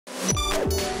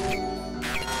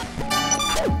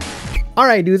All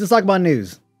right, dudes, let's talk about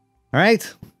news. All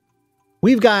right.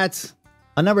 We've got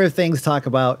a number of things to talk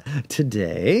about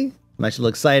today. I'm actually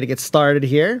excited to get started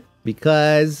here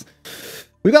because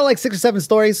we've got like 6 or 7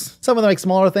 stories. Some of them like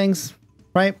smaller things,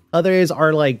 right? Others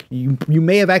are like you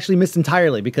may have actually missed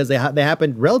entirely because they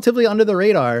happened relatively under the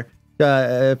radar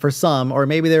for some, or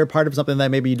maybe they were part of something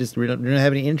that maybe you just didn't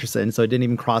have any interest in, so it didn't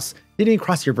even cross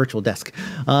your virtual desk.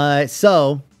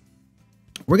 So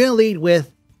we're gonna lead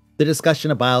with the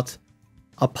discussion about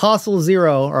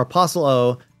ApostleO or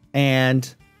ApostleO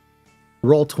and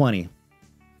Roll20.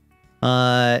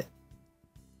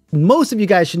 Most of you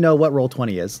guys should know what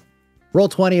Roll20 is.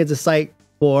 Roll20 is a site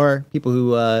for people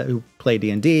who play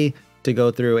D&D to go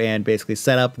through and basically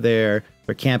set up their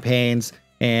campaigns,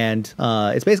 and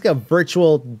it's basically a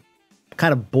virtual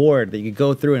kind of board that you can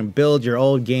go through and build your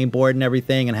old game board and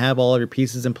everything, and have all of your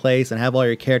pieces in place, and have all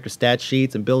your character stat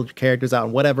sheets, and build your characters out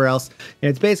and whatever else. And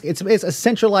it's basically it's a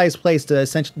centralized place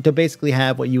to basically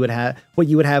have what you would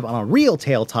have on a real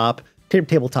tabletop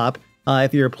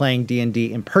if you're playing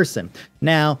D&D in person.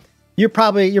 Now you're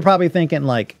probably thinking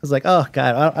like, it's like, oh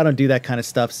god, I don't do that kind of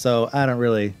stuff, so I don't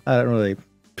even know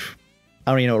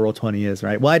what Roll20 is,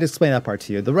 right? Well, I just explained that part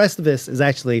to you. The rest of this is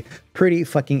actually pretty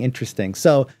fucking interesting.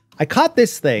 So I caught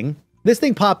this thing. This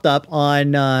thing popped up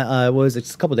on what was it?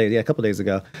 Just a couple days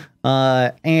ago.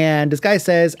 And this guy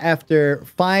says after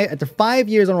 5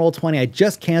 years on Roll20, I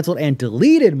just canceled and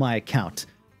deleted my account.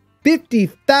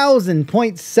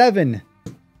 50,000.7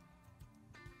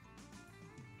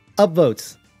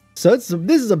 upvotes. So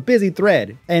this is a busy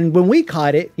thread. And when we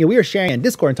caught it, we were sharing in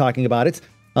Discord and talking about it.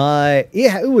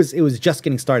 Yeah, it was just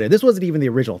getting started. This wasn't even the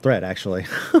original thread, actually.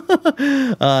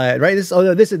 Right? This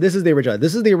is the original.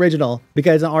 This is the original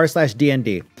because it's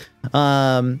r/DND.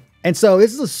 And so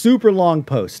this is a super long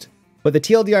post, but the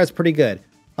TLDR is pretty good.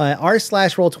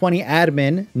 r/Roll20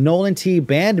 admin Nolan T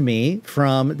banned me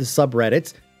from the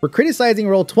subreddit for criticizing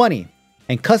Roll20,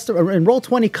 and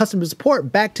Roll20 customer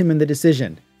support backed him in the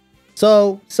decision.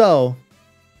 So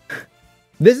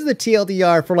this is the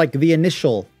TLDR for like the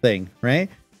initial thing, right?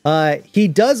 He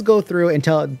does go through and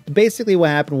tell basically what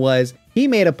happened was he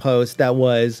made a post that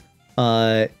was,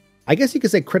 I guess you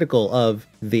could say critical of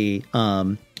the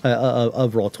of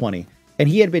Roll20, and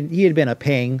he had been a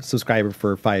paying subscriber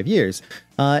for 5 years.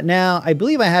 Now I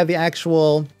believe I have the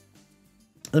actual.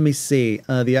 Let me see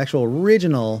the actual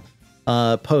original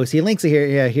post. He links it here.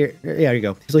 Yeah, here you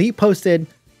go. So he posted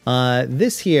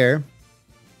this here.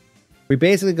 We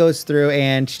basically goes through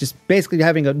and she's just basically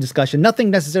having a discussion, nothing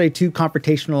necessarily too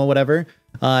confrontational or whatever.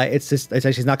 It's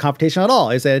actually not confrontational at all.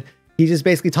 He said he's just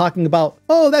basically talking about,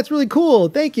 oh, that's really cool,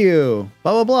 thank you,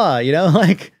 blah blah blah.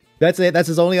 Like that's it. That's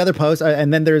his only other post.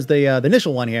 And then there's the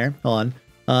initial one here. Hold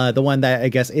on, the one that I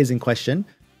guess is in question.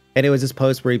 And it was this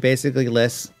post where he basically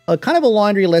lists a kind of a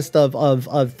laundry list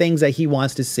of things that he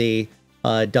wants to see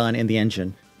done in the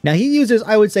engine. Now he uses,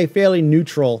 I would say, fairly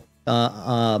neutral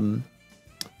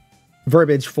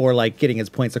verbiage for like getting his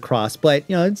points across, but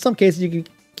in some cases you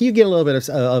get a little bit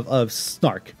of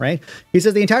snark, right? He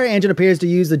says the entire engine appears to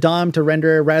use the DOM to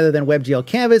render rather than WebGL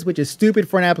canvas, which is stupid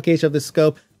for an application of this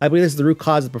scope. I believe this is the root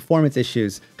cause of performance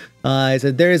issues. He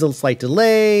said there is a slight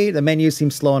delay, the menu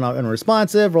seems slow and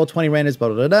unresponsive, Roll20 renders blah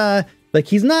blah blah. Like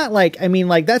he's not like, I mean,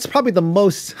 like that's probably the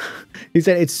most. He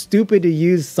said it's stupid to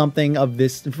use something of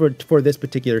this for this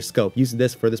particular scope. Use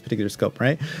this for this particular scope,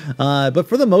 right? But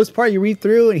for the most part, you read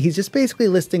through and he's just basically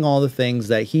listing all the things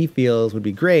that he feels would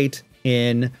be great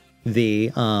in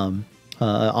the on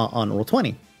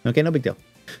Roll20. Okay, no big deal.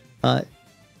 But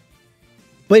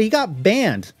he got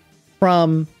banned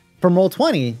from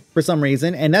Roll20 for some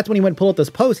reason, and that's when he went and pulled up this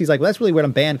post. He's like, well, that's really weird,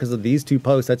 I'm banned because of these 2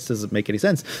 posts. That doesn't make any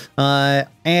sense.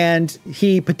 And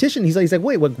he petitioned. He's like,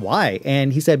 wait, what? Why?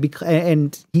 And he said,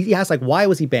 and he asked like, why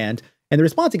was he banned? And the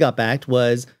response he got back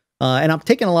was, and I'm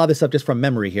taking a lot of this stuff just from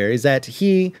memory here, is that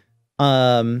he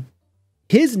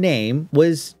his name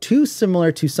was too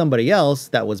similar to somebody else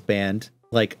that was banned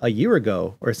like a year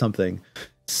ago or something.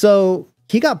 So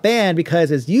he got banned because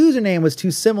his username was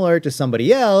too similar to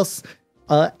somebody else.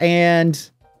 And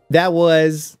that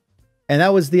was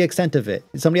the extent of it.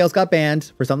 Somebody else got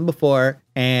banned for something before,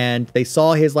 and they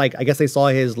saw his, like, I guess they saw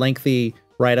his lengthy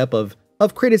write-up of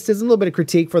criticism, a little bit of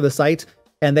critique for the site,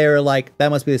 and they were like, that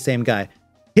must be the same guy.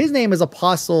 His name is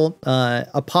ApostleO,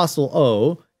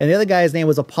 and the other guy's name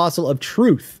was Apostle of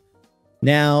Truth.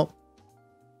 Now,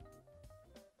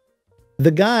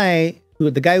 the guy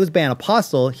who was banned,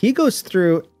 Apostle, he goes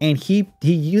through and he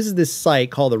uses this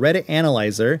site called the Reddit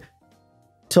Analyzer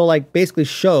to like basically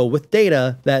show with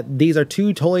data that these are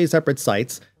 2 totally separate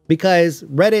sites. because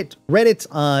Reddit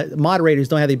moderators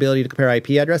don't have the ability to compare IP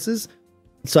addresses.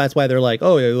 So that's why they're like,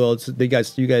 oh, yeah, well,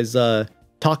 you guys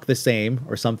talk the same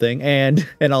or something, and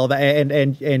all that,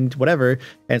 and whatever,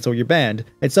 and so you're banned.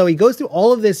 And so he goes through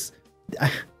all of this,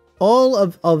 all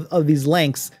of these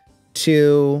lengths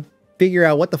to figure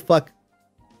out what the fuck,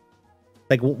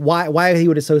 like why he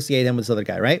would associate him with this other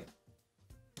guy, right?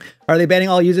 Are they banning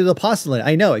all users of ApostleO?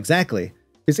 I know, exactly.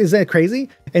 Is that crazy?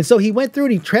 And so he went through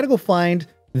and he tried to go find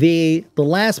the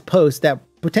last post that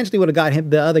potentially would have got him,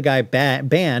 the other guy,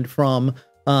 banned from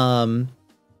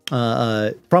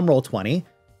Roll20,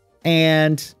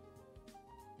 and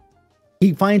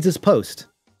he finds this post.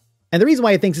 And the reason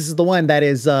why he thinks this is the one that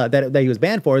is that he was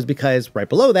banned for is because right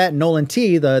below that, Nolan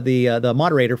T, the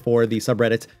moderator for the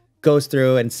subreddit, goes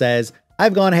through and says,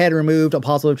 I've gone ahead and removed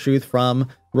Apostle of Truth from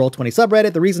Roll20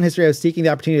 subreddit. The reason history I was seeking the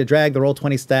opportunity to drag the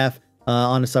Roll20 staff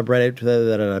on the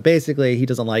subreddit. Basically, he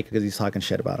doesn't like it because he's talking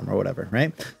shit about him or whatever,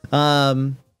 right?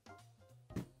 All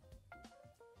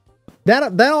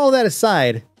that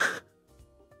aside,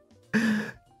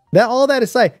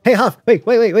 hey Huff,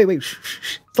 wait,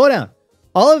 shh, slow down.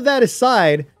 All of that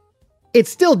aside,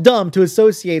 it's still dumb to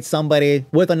associate somebody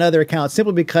with another account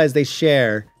simply because they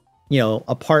share,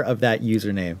 a part of that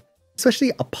username,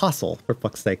 especially Apostle, for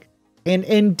fuck's sake. And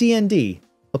in D&D,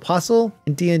 Apostle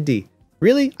and D&D.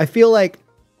 Really? I feel like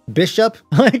Bishop,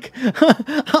 like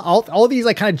all these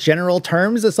like kind of general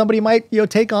terms that somebody might,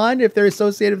 take on if they're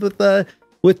associated with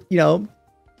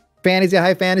fantasy,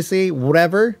 high fantasy,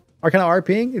 whatever, are kind of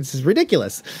RPing. It's just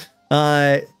ridiculous.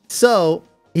 So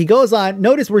he goes on.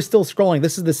 Notice we're still scrolling.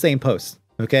 This is the same post,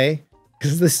 okay?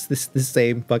 This is the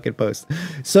same fucking post.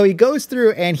 So he goes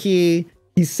through and he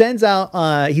sends out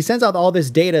all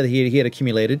this data that he had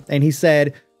accumulated, and he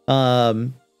said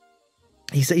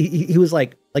he was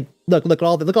like look at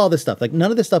all this stuff. Like,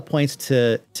 none of this stuff points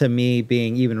to me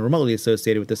being even remotely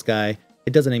associated with this guy.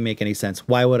 It doesn't even make any sense.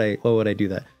 Why would I do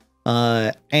that?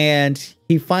 And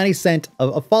he finally sent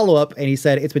a follow-up, and he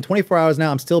said, it's been 24 hours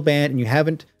now. I'm still banned, and you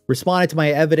haven't responded to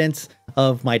my evidence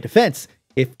of my defense.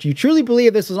 If you truly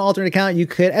believe this was an alternate account, you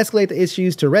could escalate the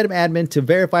issues to Reddit admin to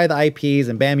verify the IPs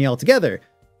and ban me altogether.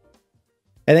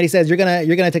 And then he says, you're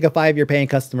gonna take a 5-year paying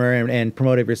customer and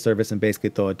promote your service and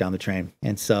basically throw it down the train.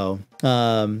 And so,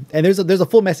 and there's a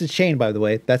full message chain, by the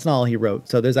way. That's not all he wrote.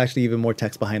 So there's actually even more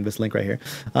text behind this link right here.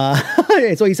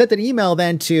 And so he sent an email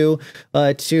then to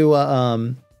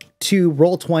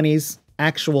Roll20's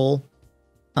actual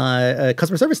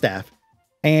customer service staff.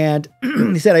 And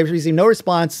he said, I've received no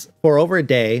response for over a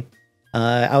day.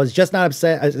 I was just not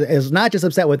upset. I was not just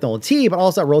upset with Nolan T, but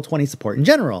also at Roll20 support in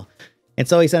general. And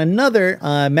so he sent another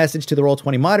message to the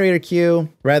Roll20 moderator queue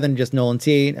rather than just Nolan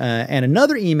T, and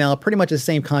another email, pretty much the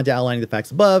same content outlining the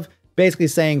facts above, basically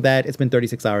saying that it's been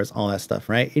 36 hours, all that stuff,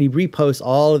 right? And he reposts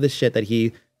all of this shit that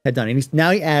he had done. And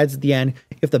now he adds at the end,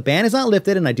 if the ban is not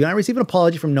lifted and I do not receive an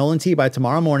apology from Nolan T by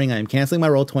tomorrow morning, I am canceling my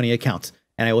Roll20 account.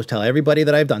 And I will tell everybody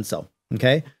that I've done so.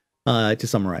 Okay? To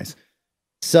summarize.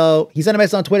 So he sent a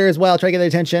message on Twitter as well, try to get their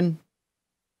attention.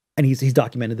 And he's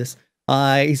documented this.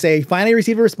 He finally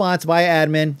received a response via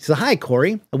admin. He said, hi,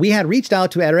 Corey. We had reached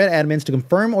out to Reddit admins to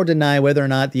confirm or deny whether or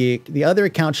not the other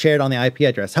account shared on the IP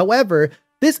address. However,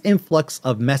 this influx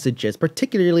of messages,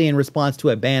 particularly in response to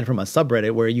a ban from a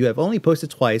subreddit where you have only posted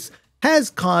twice,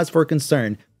 has cause for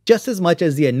concern, just as much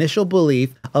as the initial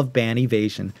belief of ban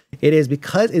evasion. It is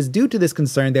due to this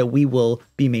concern that we will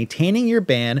be maintaining your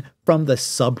ban from the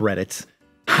subreddit.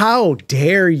 How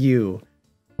dare you,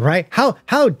 right?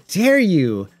 How dare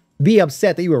you be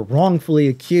upset that you were wrongfully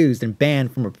accused and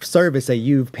banned from a service that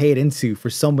you've paid into for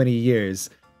so many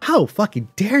years? How fucking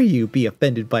dare you be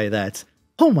offended by that?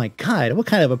 Oh my God, what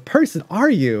kind of a person are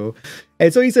you?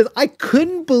 And so he says, I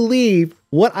couldn't believe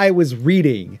what I was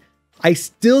reading. I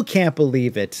still can't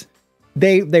believe it.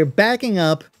 They're backing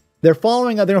up. They're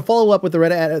following up. They're gonna follow up with the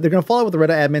Reddit. They're gonna follow up with the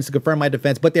Reddit admins to confirm my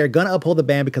defense, but they're gonna uphold the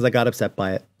ban because I got upset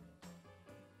by it.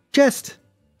 Just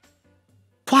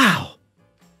wow.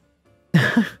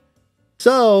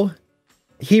 So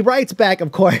he writes back,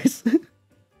 of course.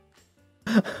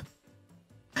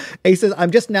 He says,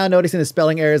 I'm just now noticing the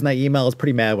spelling errors in that email. I was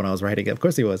pretty mad when I was writing it. Of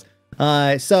course he was.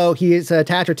 So he's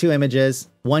attached 2 images,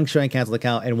 one showing canceled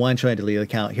account and one showing deleted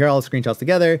account. Here are all the screenshots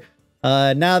together.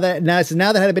 Now that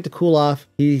had a bit to cool off.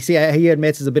 He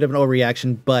admits it's a bit of an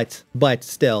overreaction, but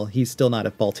still, he's still not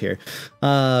at fault here.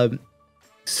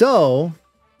 So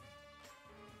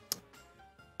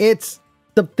it's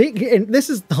the thing, and this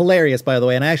is hilarious, by the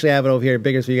way, and I actually have it over here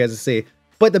bigger for you guys to see.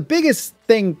 But the biggest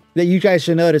thing that you guys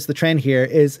should notice, the trend here,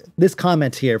 is this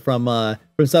comment here from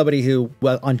somebody who,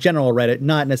 well, on general Reddit,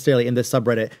 not necessarily in this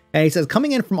subreddit. And he says,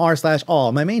 coming in from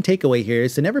r/all, my main takeaway here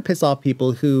is to never piss off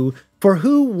people for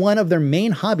who one of their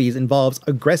main hobbies involves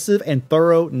aggressive and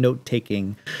thorough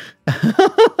note-taking.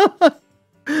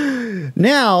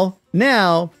 Now,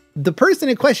 the person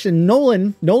in question,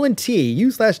 Nolan T,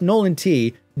 u/Nolan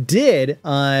T, did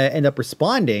end up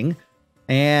responding,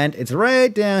 and it's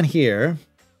right down here.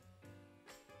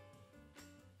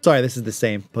 Sorry, this is the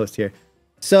same post here.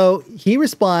 So he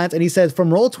responds and he says, from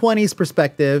Roll20's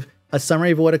perspective, a summary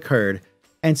of what occurred.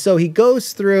 And so he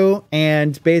goes through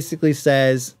and basically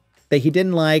says that he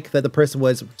didn't like that the person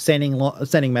was sending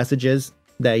messages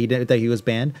that he was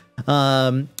banned.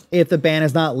 If the ban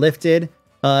is not lifted,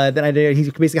 then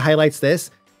he basically highlights this,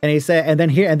 and he said,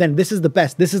 and then this is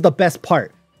the best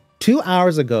part. 2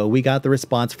 hours ago, we got the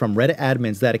response from Reddit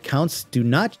admins that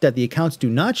the accounts do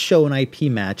not show an IP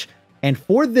match. And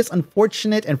for this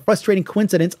unfortunate and frustrating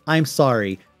coincidence, I'm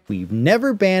sorry. We've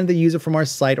never banned the user from our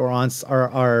site or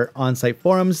our on-site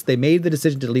forums. They made the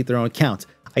decision to delete their own account.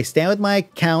 I stand with my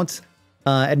account,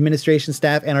 administration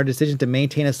staff, and our decision to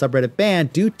maintain a subreddit ban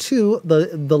due to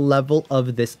the level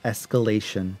of this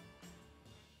escalation.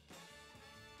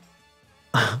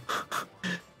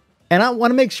 And I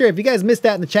want to make sure, if you guys missed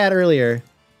that in the chat earlier,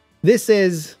 this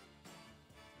is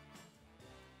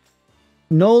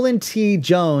Nolan T.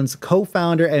 Jones,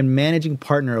 co-founder and managing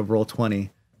partner of Roll20.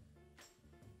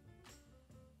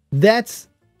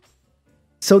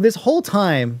 So this whole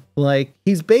time, like,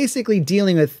 he's basically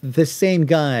dealing with the same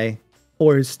guy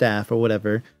or his staff or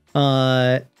whatever.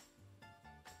 Yeah,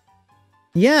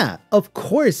 of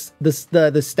course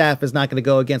the staff is not going to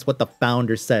go against what the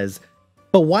founder says.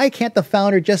 But why can't the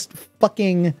founder just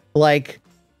fucking, like,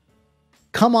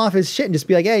 come off his shit and just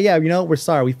be like, hey, yeah, you know, we're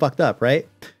sorry, we fucked up, right?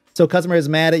 So customer is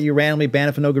mad at you, randomly ban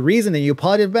it for no good reason, and you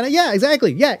apologize for banning. Yeah,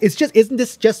 exactly. Yeah, it's just,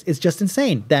 it's just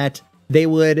insane that he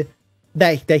would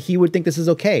think this is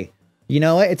okay. You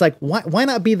know what? It's like, why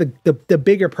not be the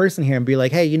bigger person here and be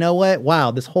like, hey, you know what?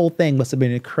 Wow, this whole thing must have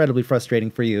been incredibly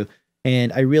frustrating for you.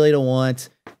 And I really don't want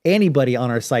anybody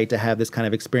on our site to have this kind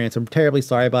of experience. I'm terribly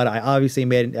sorry about it. I obviously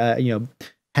made, I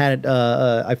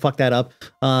fucked that up.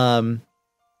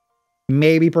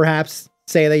 Maybe perhaps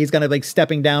say that he's gonna like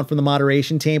stepping down from the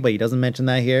moderation team, but he doesn't mention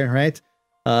that here, right?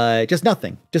 Just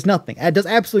nothing. It does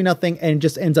absolutely nothing and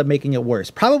just ends up making it worse.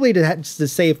 Probably to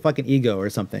save fucking ego or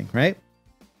something, right?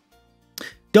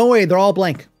 Don't worry, they're all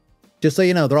blank. Just so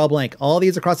you know, they're all blank. All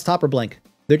these across the top are blank.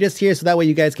 They're just here so that way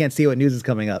you guys can't see what news is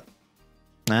coming up.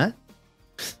 Huh?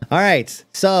 All right,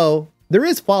 so there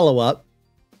is follow-up.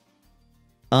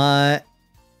 Subreddit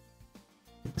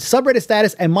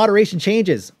status and moderation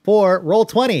changes for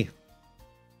Roll20.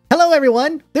 Hello,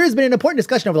 everyone. There has been an important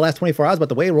discussion over the last 24 hours about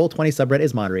the way Roll20 subreddit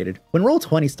is moderated. When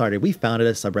Roll20 started, we founded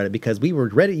a subreddit because we were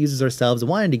Reddit users ourselves and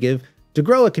wanted to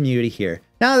grow a community here.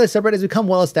 Now that the subreddit has become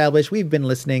well established, we've been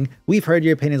listening, we've heard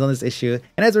your opinions on this issue,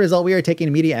 and as a result, we are taking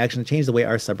immediate action to change the way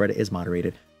our subreddit is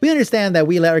moderated. We understand that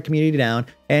we let our community down,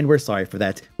 and we're sorry for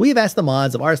that. We've asked the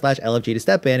mods of r/LFG to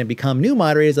step in and become new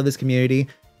moderators of this community.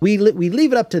 We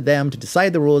leave it up to them to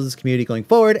decide the rules of this community going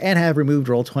forward and have removed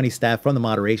Roll20 staff from the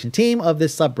moderation team of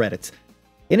this subreddit.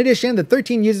 In addition, the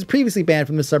 13 users previously banned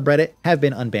from the subreddit have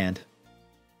been unbanned.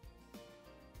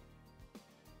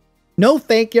 No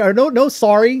thank you, or no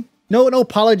sorry, no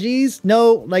apologies,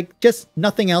 no, like, just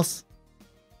nothing else.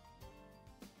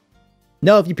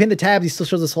 No, if you pin the tabs, he still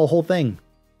shows this whole thing.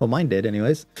 Well, mine did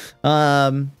anyways.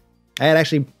 I had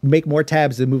actually make more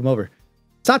tabs and move them over.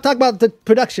 Stop talking about the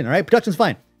production, all right? Production's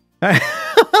fine. All right.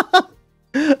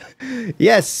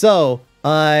 Yes, so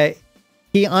they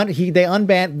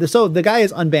unbanned. So the guy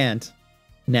is unbanned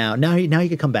now. Now he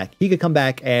can come back. He could come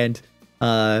back and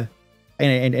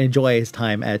enjoy his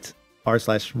time at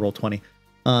r/Roll20.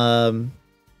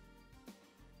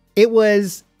 It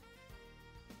was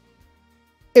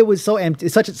so empty.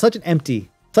 Such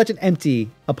an empty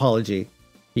apology,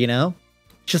 you know?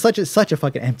 Just such a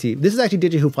fucking empty. This is actually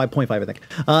DigiWho 5.5, I think.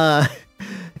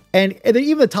 And then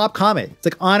even the top comment, it's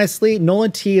like, honestly,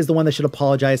 Nolan T is the one that should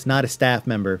apologize, not a staff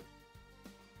member.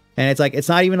 And it's like, it's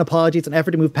not even an apology. It's an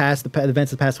effort to move past the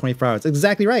events of the past 24 hours.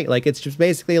 Exactly right. Like, it's just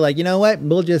basically like, you know what?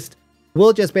 We'll just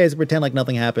basically pretend like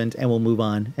nothing happened and we'll move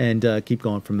on and keep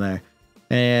going from there.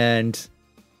 And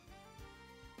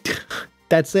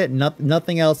that's it.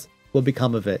 Nothing else will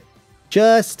become of it.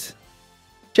 Just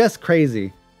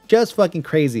crazy. Just fucking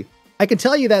crazy. I can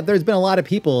tell you that there's been a lot of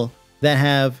people that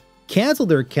have canceled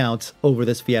their accounts over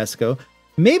this fiasco.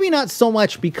 Maybe not so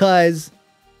much because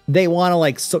they want to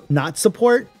like not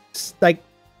support like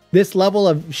this level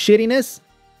of shittiness,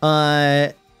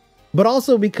 but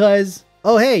also because,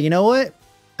 oh, hey, you know what?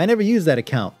 I never used that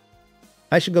account.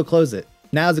 I should go close it.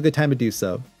 Now's a good time to do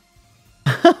so.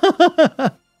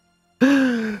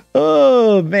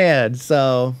 Oh man,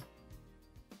 so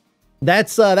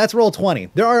that's Roll20.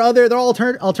 There are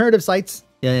alternative sites.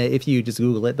 If you just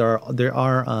Google it, there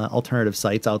are alternative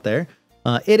sites out there.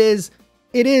 It is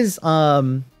I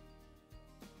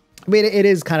mean, it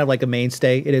is kind of like a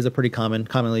mainstay. It is a pretty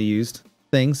commonly used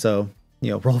thing. So, you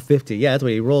know, Roll50. Yeah, that's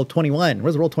what you Roll21.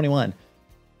 Where's Roll21?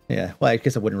 Yeah, well, I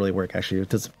guess it wouldn't really work, actually. It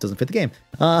doesn't fit the game.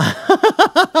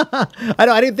 I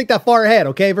know, I didn't think that far ahead,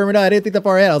 okay, Vermin? I didn't think that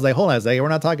far ahead. I was like, hold on a second, we're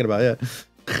not talking about it.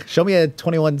 Show me a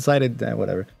 21-sided,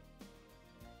 whatever.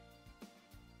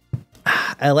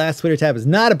 Our last Twitter tab is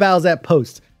not a Bowsette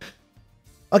post.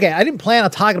 Okay, I didn't plan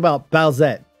on talking about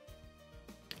Bowsette.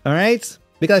 All right?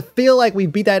 Because I feel like we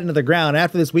beat that into the ground.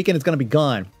 After this weekend, it's going to be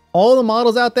gone. All the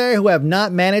models out there who have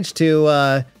not managed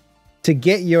to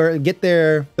get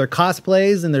their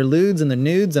cosplays and their lewds and their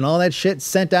nudes and all that shit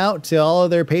sent out to all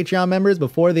of their Patreon members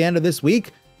before the end of this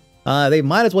week, they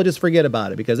might as well just forget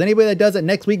about it, because anybody that does it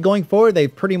next week going forward, they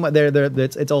pretty much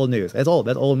it's old news. That's old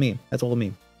meme. That's old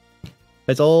meme.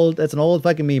 That's an old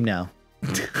fucking meme now.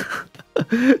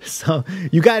 So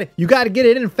you got to get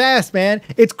it in fast, man.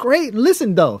 It's great.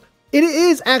 Listen though, it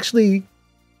is actually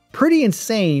pretty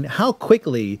insane how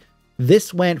quickly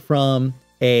this went from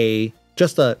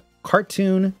just a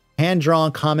cartoon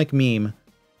hand-drawn comic meme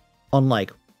on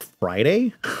like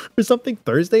Friday or something,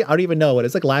 Thursday, I don't even know what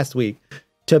it's like, last week,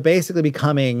 to basically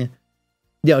becoming,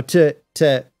 you know, to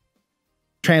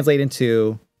translate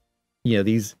into, you know,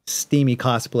 these steamy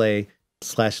cosplay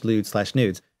 /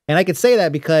 nudes. And I could say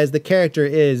that because the character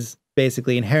is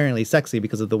basically inherently sexy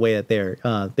because of the way that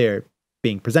they're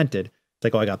being presented. It's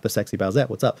like, oh, I got the sexy Bowsette,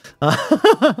 what's up?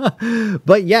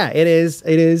 But yeah, it is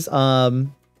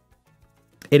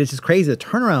just crazy to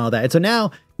turn around all that. And so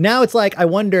now it's like, I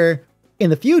wonder in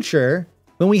the future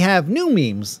when we have new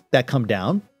memes that come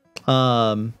down,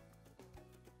 are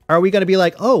we going to be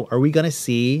like, oh, are we going to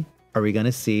see,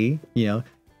 you know,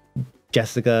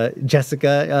 Jessica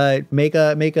make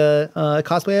a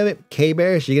cosplay of it?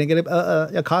 K-Bear, is she gonna get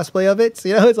a cosplay of it? So,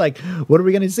 you know, it's like, what are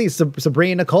we gonna see?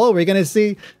 Sabrina Nicole, are we gonna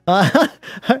see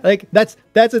like that's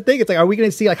the thing. It's like, are we gonna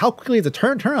see like how quickly it's a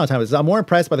turnaround time? I'm more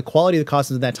impressed by the quality of the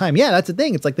costumes in that time. Yeah, that's the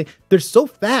thing. It's like they're so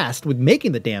fast with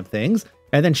making the damn things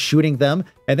and then shooting them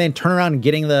and then turn around and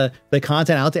getting the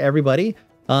content out to everybody.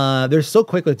 They're so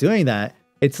quick with doing that.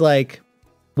 It's like,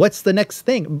 what's the next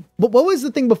thing? What was the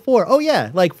thing before? Oh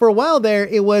yeah, like for a while there,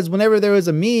 it was whenever there was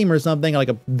a meme or something, like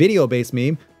a video-based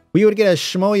meme, we would get a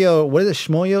Shmoyo. What is it?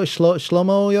 Shmoyo?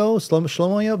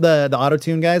 Shlomoyo? The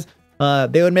auto-tune guys.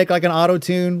 They would make like an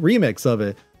auto-tune remix of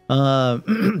it.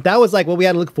 That was like what we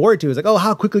had to look forward to. It's like, oh,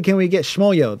 how quickly can we get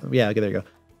Shmoyo? Yeah, okay, there you go.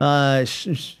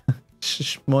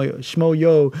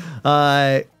 Shmoyo.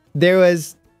 There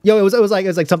was, it was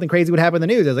like something crazy would happen in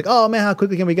the news. It was like, oh man, how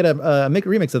quickly can we get a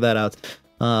remix of that out?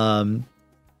 And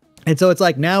so it's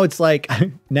like now it's like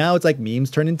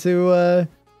memes turn into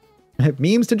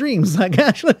memes to dreams, like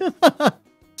actually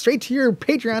straight to your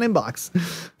Patreon inbox.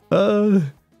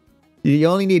 You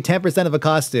only need 10% of a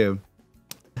costume,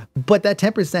 but that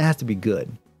 10% has to be good.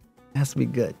 It has to be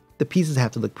good. The pieces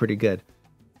have to look pretty good.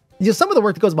 You know, some of the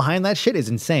work that goes behind that shit is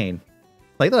insane.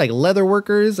 Like they're like leather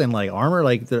workers and like armor,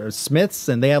 like they're smiths,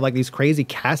 and they have like these crazy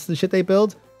casts and shit they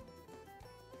build.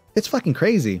 It's fucking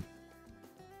crazy.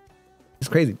 It's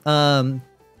crazy. Bone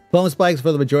spikes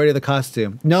for the majority of the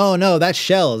costume. No, that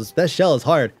shell is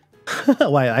hard.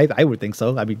 Why? I would think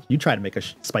so. I mean, you try to make a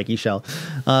spiky shell.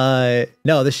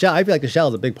 No, the shell. I feel like the shell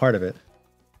is a big part of it.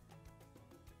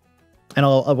 And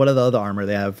all what are the other armor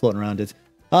they have floating around it.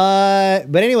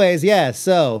 But anyways, yeah.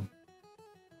 So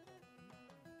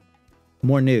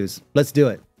more news. Let's do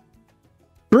it.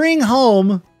 Bring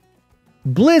home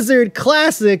Blizzard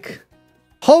Classic.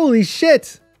 Holy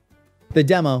shit! The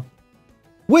demo.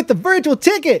 With the virtual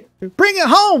ticket. Bring it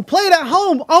home. Play it at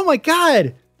home. Oh my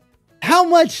god. How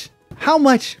much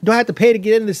do I have to pay to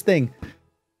get in this thing?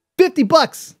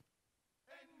 $50.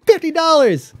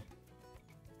 $50.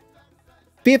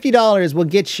 $50 will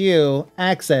get you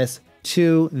access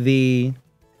to the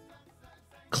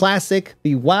classic,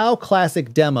 the WoW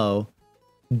Classic demo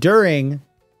during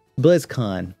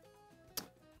BlizzCon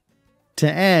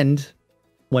to end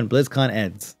when BlizzCon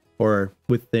ends, or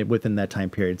within that time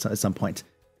period at some point.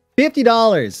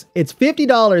 $50. It's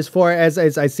 $50 for, as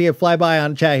I see it fly by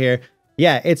on chat here.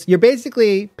 Yeah, you're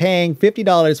basically paying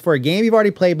 $50 for a game you've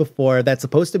already played before that's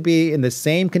supposed to be in the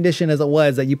same condition as it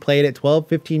was that you played it 12,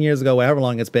 15 years ago, however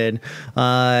long it's been.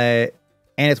 And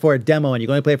it's for a demo, and you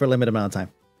can only play it for a limited amount of time.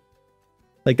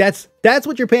 Like that's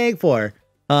what you're paying for.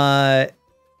 And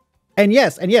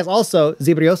yes, also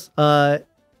Zibrios,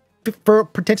 for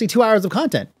potentially 2 hours of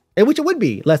content, which it would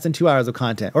be less than 2 hours of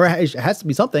content, or it has to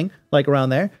be something like around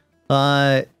there,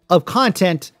 of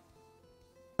content.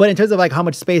 But in terms of like how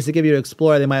much space they give you to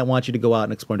explore, they might want you to go out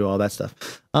and explore and do all that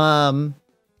stuff.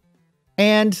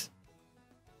 And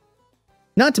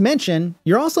not to mention,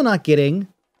 you're also not getting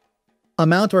a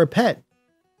mount or a pet.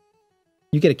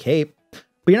 You get a cape,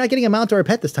 but you're not getting a mount or a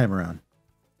pet this time around.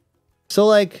 So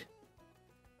like,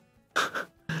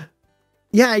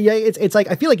 yeah, it's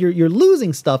like, I feel like you're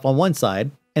losing stuff on one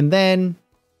side, and then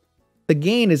the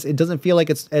gain it doesn't feel like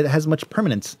it has much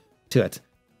permanence to it.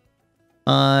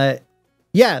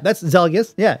 Yeah, that's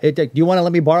Zelgius. Yeah, do you want to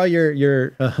let me borrow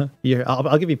your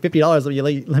I'll give you $50 if you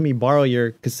let me borrow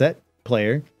your cassette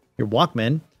player, your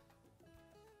Walkman.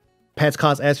 Pets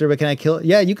cost extra, but can I kill?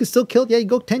 Yeah, you can still kill. Yeah, you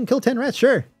go kill 10 rats.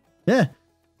 Sure. Yeah.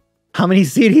 How many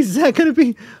CDs is that going to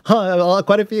be?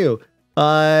 Quite a few.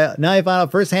 Now I found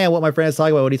out firsthand what my friend is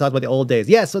talking about when he talked about the old days.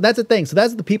 Yeah, so that's the thing. So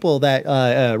that's the people that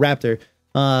Raptor.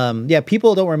 Yeah,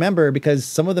 people don't remember because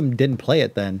some of them didn't play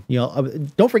it then. You know,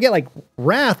 don't forget, like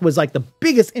Wrath was like the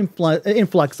biggest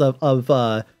influx of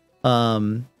I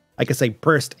could say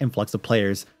burst influx of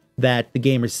players that the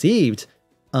game received.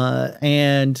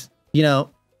 And you know,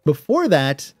 before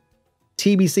that,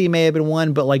 TBC may have been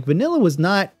one, but like vanilla was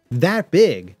not that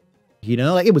big. You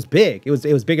know, like it was big. It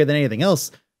was bigger than anything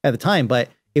else at the time, but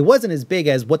it wasn't as big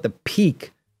as what the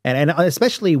peak and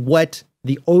especially what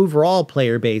the overall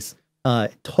player base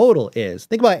total is.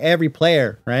 Think about every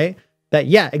player, right?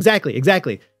 Yeah, exactly.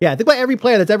 Yeah, think about every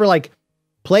player that's ever like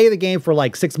played the game for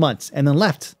like 6 months and then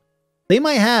left. They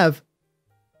might have,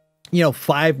 you know,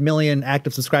 5 million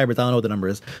active subscribers. I don't know what the number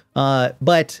is,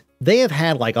 but they have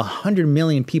had like 100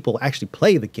 million people actually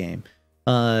play the game.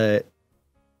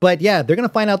 But yeah, they're gonna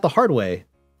find out the hard way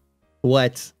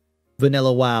what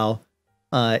vanilla WoW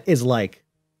is like.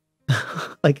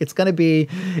 Like it's gonna be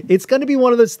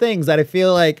one of those things that I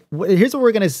feel like, here's what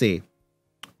we're gonna see.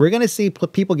 We're gonna see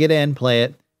people get in, play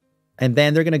it, and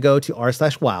then they're gonna go to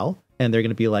r/WoW and they're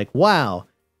gonna be like, wow,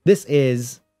 this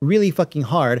is really fucking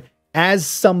hard. As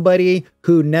somebody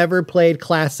who never played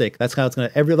Classic, that's how it's gonna.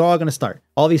 They're all gonna start.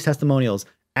 All these testimonials.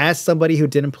 As somebody who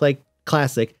didn't play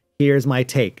Classic, here's my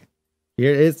take.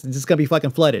 Here it's just gonna be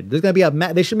fucking flooded. There's gonna be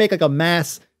they should make like a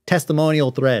mass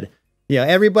testimonial thread. Yeah,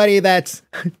 everybody that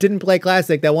didn't play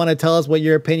Classic that want to tell us what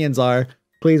your opinions are,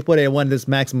 please put it in this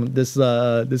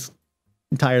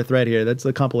entire thread here. That's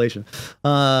a compilation.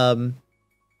 And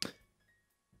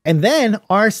then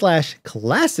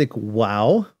r/Classic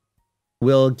WoW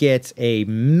will get a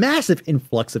massive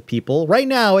influx of people. Right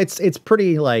now, it's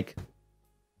pretty like,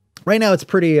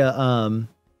 pretty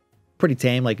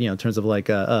tame, like, you know, in terms of like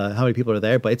how many people are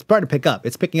there, but it's starting to pick up.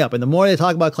 It's picking up, and the more they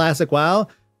talk about Classic WoW,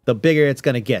 the bigger it's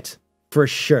gonna get. For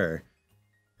sure.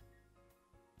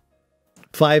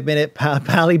 5-minute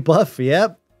pally buff.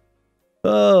 Yep.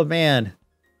 Oh man.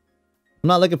 I'm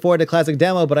not looking forward to Classic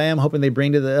demo, but I am hoping they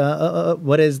bring to the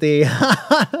what is the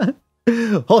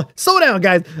slow down,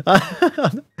 guys.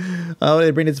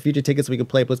 They bring us future tickets so we can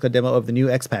play Blizzcon demo of the new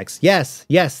X packs. Yes,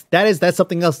 that's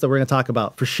something else that we're gonna talk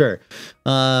about for sure.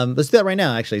 Let's do that right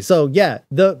now, actually. So yeah,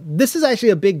 this is actually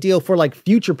a big deal for like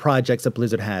future projects that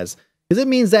Blizzard has, because it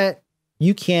means that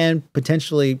you can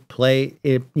potentially play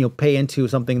it, you know, pay into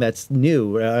something that's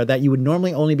new that you would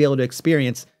normally only be able to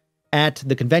experience at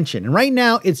the convention. And right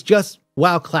now it's just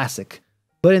WoW Classic,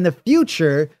 but in the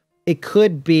future it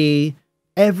could be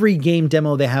every game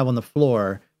demo they have on the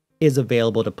floor is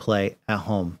available to play at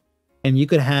home, and you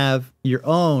could have your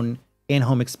own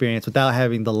in-home experience without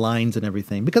having the lines and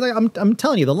everything. Because I'm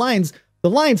telling you, the lines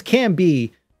can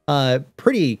be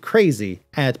pretty crazy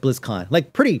at BlizzCon,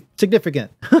 like pretty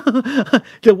significant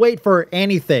to wait for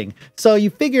anything. So you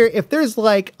figure if there's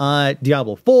like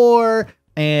Diablo 4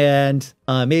 and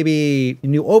maybe a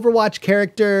new Overwatch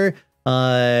character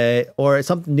or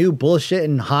something new bullshit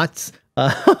and HOTS,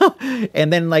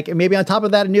 and then like maybe on top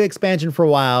of that a new expansion for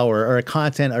WoW or a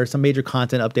content or some major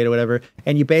content update or whatever,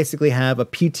 and you basically have a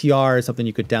PTR or something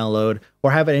you could download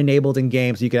or have it enabled in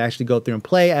game so you could actually go through and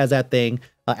play as that thing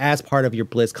as part of your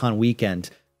BlizzCon weekend.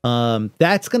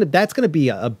 That's gonna be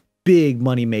a big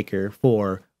money maker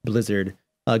for Blizzard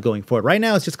going forward. Right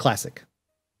now it's just Classic.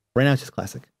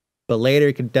 But later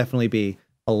it could definitely be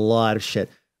a lot of shit.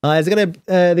 They're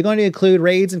going to include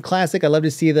raids in Classic. I'd love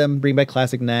to see them bring back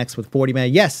Classic next with 40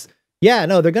 man. Yes. Yeah,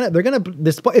 no, they're gonna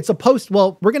this, it's a post.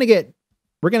 Well, we're gonna get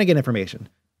information.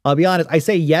 I'll be honest. I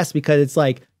say yes because it's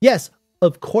like, yes,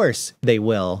 of course they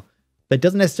will. That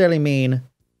doesn't necessarily mean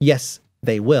yes,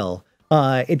 they will.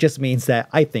 It just means that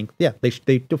I think, yeah,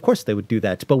 they of course they would do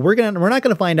that. But we're not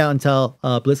gonna find out until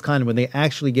BlizzCon when they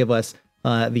actually give us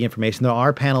the information. There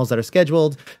are panels that are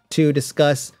scheduled to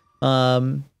discuss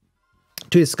the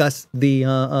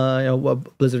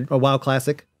Blizzard or WoW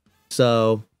Classic.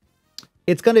 So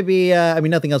it's gonna be. I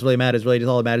mean, nothing else really matters. Really, just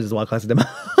all that matters is the WoW Classic demo.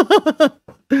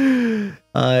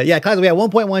 Yeah, Classic. We have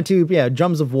 1.12. Yeah,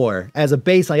 Drums of War as a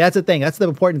baseline. That's the thing. That's the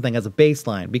important thing as a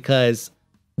baseline, because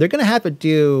they're gonna have to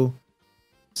do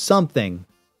something,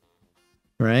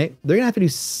 right? They're gonna have to do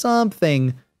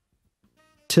something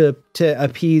to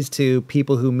appease to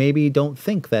people who maybe don't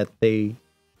think that they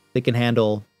can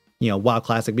handle, WoW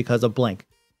Classic because of blank.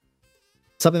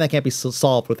 Something that can't be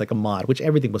solved with like a mod, which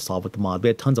everything was solved with the mod. We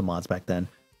had tons of mods back then.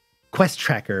 Quest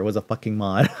Tracker was a fucking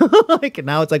mod. Like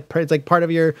now it's like part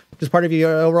of your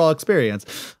overall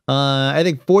experience. I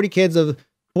think 40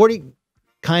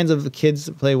 kinds of kids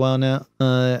play WoW now.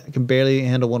 Can barely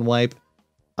handle one wipe.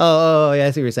 Oh yeah,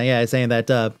 I see what you're saying. Yeah, I'm saying that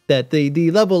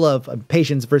the level of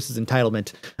patience versus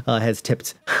entitlement has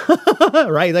tipped.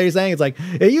 Right? That you're saying? It's like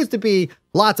it used to be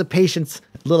lots of patience,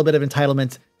 a little bit of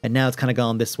entitlement, and now it's kind of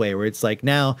gone this way, where it's like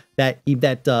now that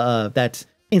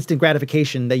instant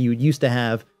gratification that you used to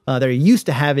have, that you're used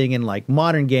to having in like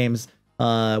modern games,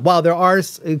 while there are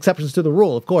exceptions to the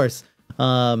rule, of course,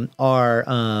 are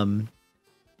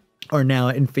now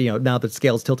in, now the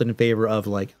scale's tilted in favor of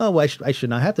like, oh, well, I should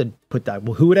not have to put that.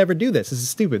 Well, who would ever do this? This is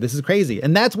stupid. This is crazy.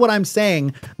 And that's what I'm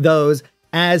saying, those,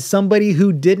 as somebody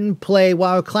who didn't play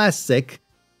WoW Classic,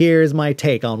 here's my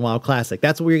take on WoW Classic.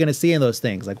 That's what you're going to see in those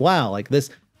things. Like, wow, like this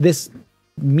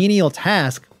menial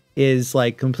task is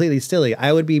like completely silly.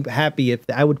 I would be happy if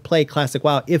I would play Classic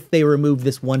WoW if they remove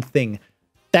this one thing.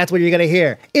 That's what you're going to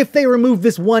hear. If they remove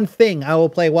this one thing, I will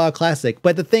play WoW Classic.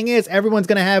 But the thing is, everyone's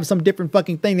going to have some different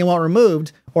fucking thing they want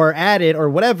removed or added or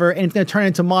whatever, and it's going to turn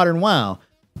into modern WoW.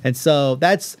 And so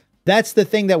that's the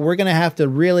thing that we're going to have to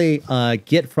really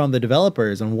get from the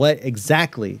developers, and what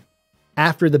exactly,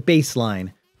 after the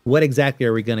baseline, what exactly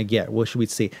are we going to get? What should we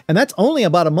see? And that's only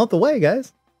about a month away,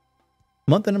 guys.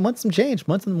 Month and some change.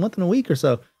 Month and a week or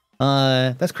so.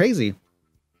 That's crazy.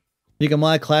 You can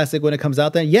mod Classic when it comes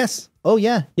out then? Yes. Oh,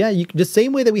 yeah. Yeah, you can, the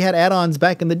same way that we had add-ons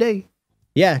back in the day.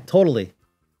 Yeah, totally.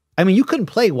 I mean, you couldn't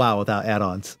play WoW without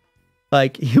add-ons.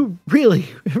 Like, you really,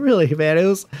 man,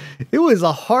 it was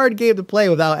a hard game to play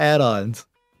without add-ons.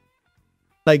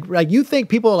 Like you think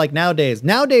people like nowadays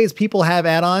people have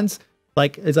add-ons.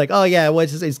 Like, it's like, oh yeah, well,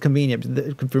 it's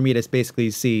convenient for me to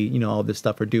basically see, all this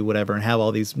stuff or do whatever and have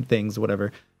all these things,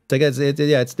 whatever. I guess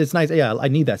it's nice. Yeah, I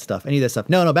need that stuff.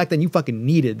 No, back then you fucking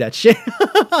needed that shit.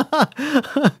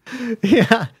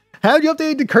 Yeah. How did you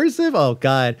update to cursive? Oh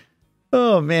god.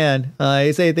 Oh man.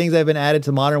 You say things that have been added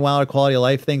to modern WoW or quality of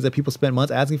life, things that people spent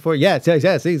months asking for. Yes,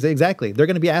 exactly. They're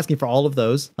going to be asking for all of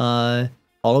those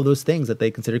things that they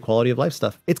consider quality of life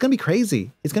stuff. It's going to be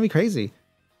crazy.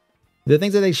 The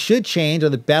things that they should change are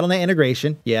the BattleNet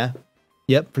integration. Yeah.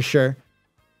 Yep, for sure.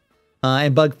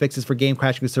 And bug fixes for game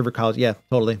crashing with server calls. Yeah,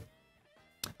 totally.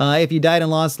 If you died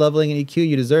and lost leveling in EQ,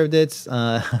 you deserved it. You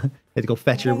had to go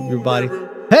fetch your body.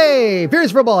 Hey,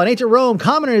 furious football. In ancient Rome,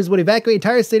 commoners would evacuate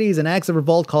entire cities in acts of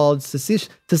revolt called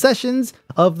secessions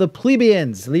of the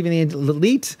plebeians, leaving the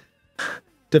elite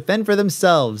to fend for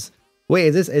themselves.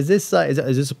 Wait, is this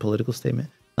a political statement?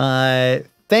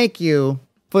 Thank you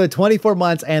for the 24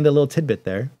 months and the little tidbit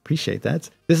there. Appreciate that.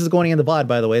 This is going in the VOD,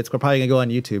 by the way. It's probably gonna go on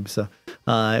YouTube, so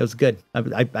it was good.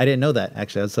 I didn't know that,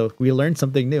 actually. So we learned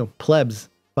something new. Plebs.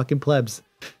 Fucking plebs.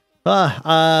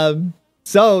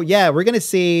 So yeah, we're gonna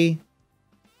see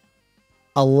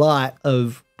a lot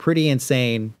of pretty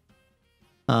insane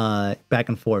back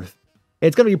and forth.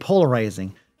 It's gonna be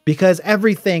polarizing, because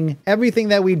everything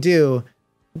that we do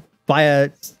via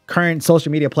current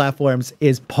social media platforms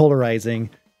is polarizing.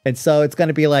 And so it's going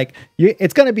to be like,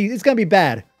 it's going to be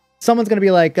bad. Someone's going to be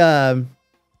like,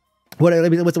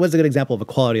 what's a good example of a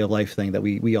quality of life thing that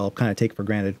we all kind of take for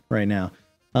granted right now?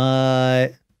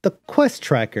 The quest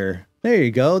tracker. There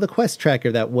you go. The quest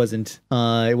tracker that wasn't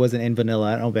in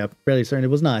vanilla. I'm fairly certain it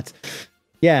was not.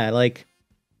 Yeah. Like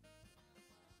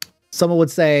someone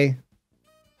would say,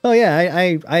 oh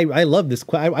yeah, I love this.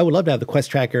 I would love to have the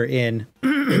quest tracker in,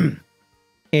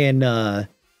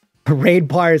 raid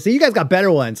bars. So you guys got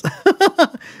better ones.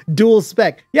 Dual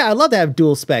spec. Yeah, I'd love to have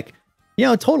dual spec.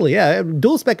 Totally. Yeah,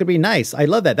 dual spec would be nice. I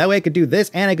love that. That way I could do this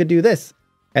and I could do this.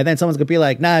 And then someone's gonna be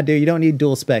like, nah, dude, you don't need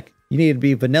dual spec. You need to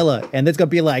be vanilla. And it's gonna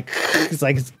be like, it's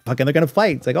fucking, they're gonna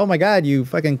fight. It's like, oh my god, you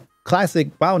fucking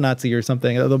classic WoW Nazi or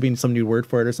something. There'll be some new word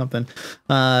for it or something.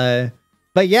 But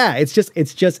yeah, it's just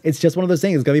one of those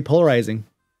things. It's gonna be polarizing.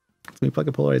 It's gonna be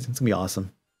fucking polarizing. It's gonna be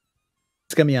awesome.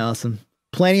 It's gonna be awesome.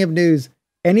 Plenty of news.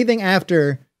 Anything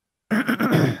after...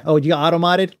 Oh, you got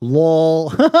auto-modded? Lol.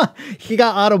 He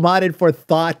got auto-modded for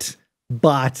Thought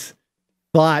Bot.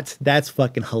 Thought. That's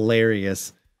fucking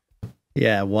hilarious.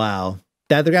 Yeah, wow.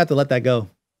 They're gonna have to let that go.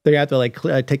 They're gonna have to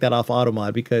like take that off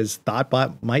auto-mod because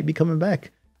ThoughtBot might be coming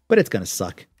back. But it's gonna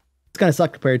suck. It's gonna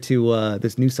suck compared to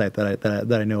this new site that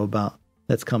I know about.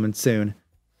 That's coming soon.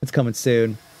 It's coming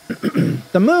soon.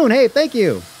 The Moon, hey, thank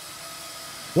you.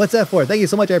 What's that for? Thank you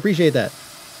so much. I appreciate that.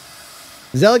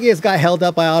 Zelgius got held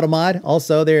up by Automod.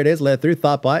 Also, there it is. Let through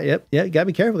ThoughtBot. Yep. Yeah, you gotta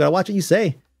be careful. Gotta watch what you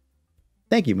say.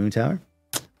 Thank you, Moon Tower.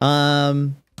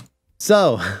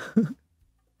 So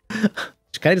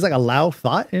can I just like allow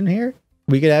thought in here?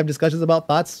 We could have discussions about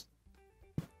thoughts.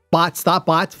 Bots, thought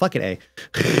bots. Fuck it, A.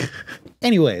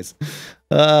 Anyways.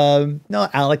 No,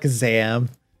 Alakazam.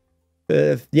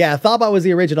 Yeah, ThoughtBot was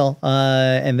the original.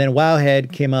 And then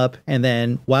Wowhead came up, and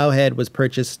then Wowhead was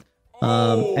purchased.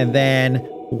 And then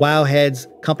Wowhead's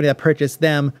company that purchased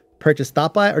them purchased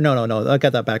ThoughtBot, or no, I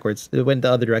got that backwards. It went the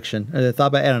other direction.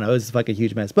 ThoughtBot, I don't know, it was like a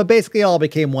huge mess. But basically, it all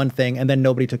became one thing, and then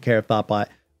nobody took care of ThoughtBot,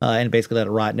 and basically let it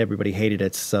rot, and everybody hated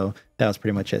it. So that was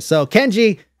pretty much it. So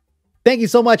KatieG, thank you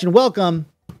so much, and welcome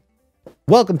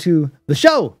to the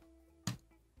show.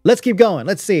 Let's keep going.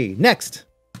 Let's see. Next,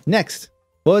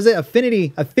 what was it?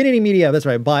 Affinity Media. That's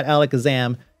right. Bought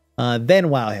Alakazam, then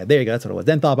Wowhead. There you go. That's what it was.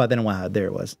 Then ThoughtBot, then Wowhead. There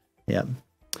it was. Yeah.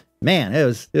 Man, it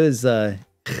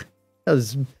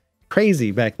was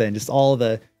crazy back then. Just all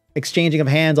the exchanging of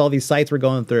hands, all these sites we're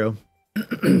going through.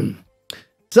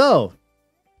 So,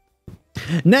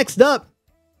 next up,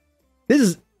 this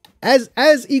is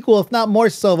as equal, if not more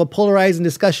so, of a polarizing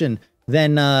discussion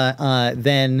than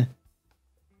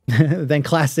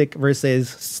classic versus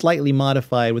slightly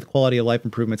modified with quality of life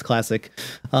improvements classic.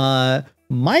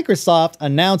 Microsoft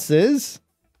announces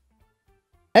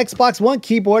Xbox One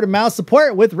keyboard and mouse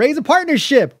support with Razer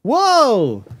partnership.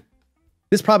 Whoa!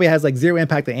 This probably has like zero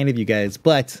impact to any of you guys,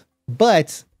 but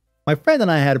my friend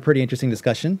and I had a pretty interesting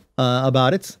discussion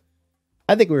about it.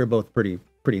 I think we were both pretty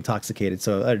intoxicated,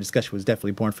 so our discussion was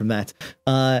definitely born from that.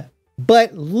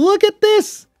 But look at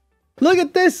this! Look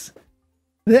at this!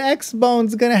 The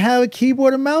XBONE's gonna have a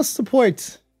keyboard and mouse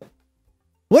support.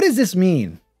 What does this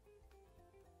mean?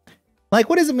 Like,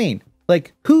 what does it mean?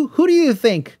 Like, who do you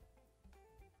think?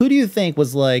 Who do you think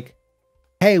was like,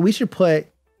 hey, we should put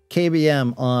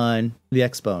KBM on the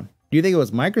XBONE? Do you think it was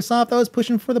Microsoft that was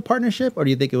pushing for the partnership, or do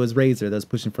you think it was Razer that was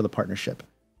pushing for the partnership?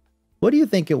 What do you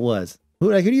think it was?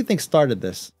 Who do you think started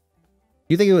this?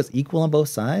 Do you think it was equal on both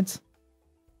sides?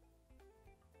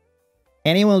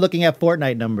 Anyone looking at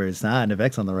Fortnite numbers?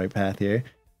 Nivek's on the right path here.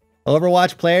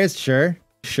 Overwatch players? Sure.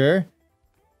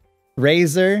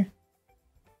 Razer.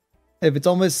 If it's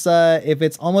almost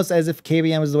as if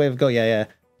KBM is the way to go, yeah.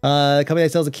 The company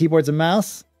that sells the keyboards and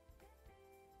mouse.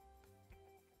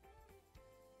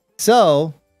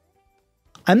 So,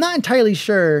 I'm not entirely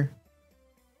sure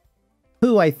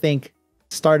who I think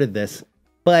started this,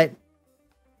 but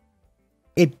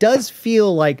it does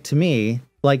feel like to me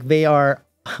like they are,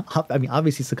 I mean,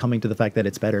 obviously succumbing to the fact that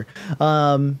it's better,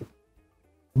 but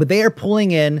they are pulling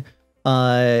in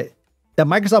that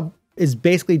Microsoft is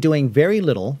basically doing very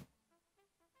little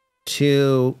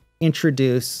to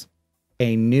introduce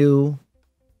a new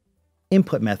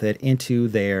input method into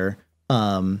their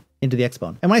into the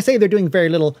XBONE. And when I say they're doing very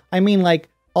little, I mean like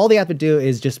all they have to do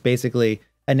is just basically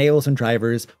enable some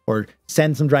drivers or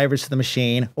send some drivers to the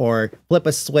machine or flip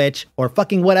a switch or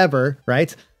fucking whatever,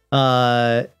 right?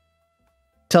 To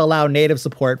allow native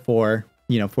support for,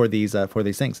 you know, for these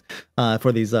things,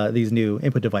 for these new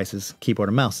input devices, keyboard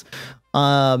and mouse.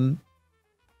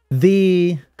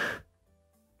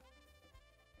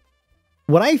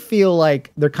 What I feel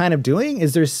like they're kind of doing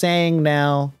is they're saying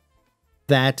now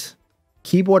that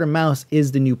keyboard and mouse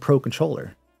is the new Pro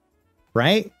controller,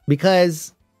 right?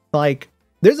 Because like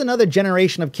there's another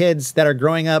generation of kids that are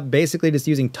growing up basically just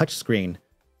using touchscreen.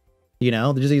 You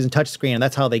know, they're just using touchscreen and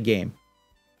that's how they game.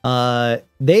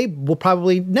 They will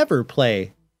probably never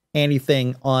play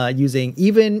anything using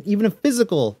even a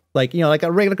physical, like, you know, like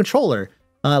a regular controller,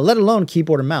 let alone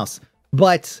keyboard and mouse.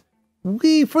 But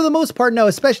we, for the most part, know,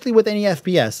 especially with any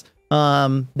FPS,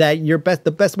 that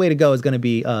the best way to go is going to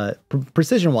be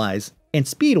precision wise and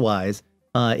speed wise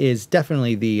is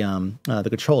definitely the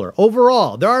controller.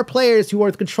 Overall, there are players who are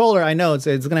with controller. I know it's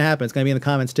going to happen. It's going to be in the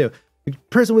comments too. The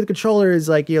person with a controller is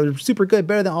like, you know, super good,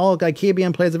 better than all like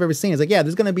KBM players I've ever seen. It's like, yeah,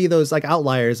 there's going to be those like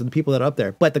outliers of the people that are up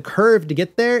there, but the curve to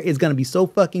get there is going to be so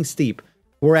fucking steep.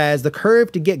 Whereas the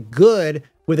curve to get good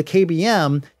with a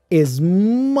KBM is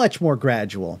much more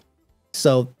gradual.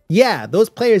 So Yeah, those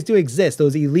players do exist.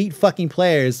 Those elite fucking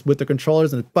players with their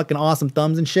controllers and fucking awesome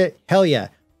thumbs and shit. Hell yeah.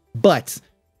 But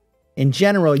in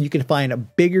general, you can find a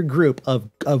bigger group of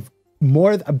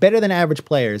better than average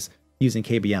players using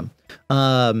KBM.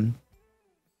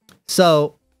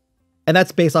 So, and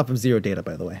that's based off of zero data,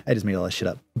 by the way. I just made all that shit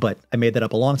up. But I made that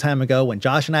up a long time ago when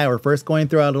Josh and I were first going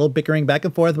through our little bickering back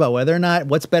and forth about whether or not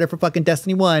what's better for fucking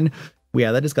Destiny 1. We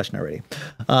had that discussion already.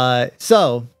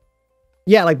 So,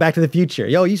 yeah, like Back to the Future.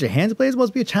 Yo, use your hands to play. It's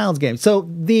supposed to be a child's game. So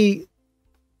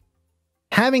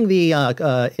having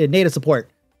the native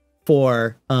support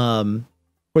for the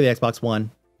Xbox One,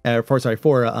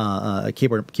 for a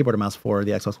keyboard and mouse for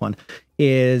the Xbox One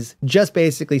is just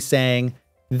basically saying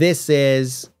this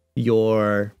is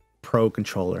your pro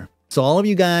controller. So all of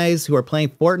you guys who are playing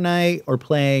Fortnite or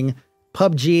playing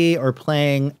PUBG or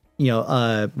playing,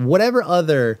 whatever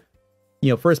other,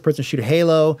 first person shooter,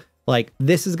 Halo, like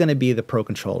this is going to be the pro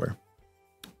controller.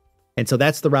 And so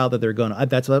that's the route that they're going.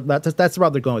 That's the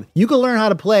route they're going with. You can learn how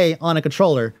to play on a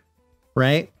controller,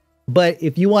 right? But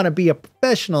if you want to be a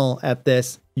professional at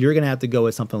this, you're going to have to go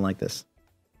with something like this.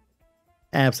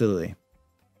 Absolutely.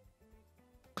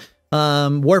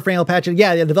 Warframe will patch it.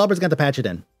 Yeah, the developer's going to patch it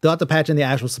in. They'll have to patch in the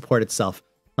actual support itself.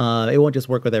 It won't just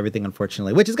work with everything,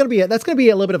 unfortunately, which is going to be, that's going to be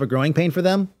a little bit of a growing pain for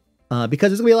them. Because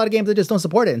there's gonna be a lot of games that just don't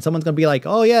support it. And someone's gonna be like,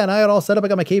 oh yeah, and I got all set up. I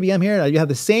got my KBM here. You have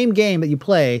the same game that you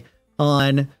play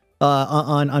on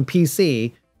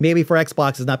PC. Maybe for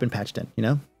Xbox has not been patched in,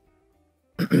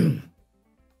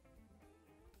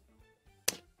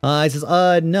 It says,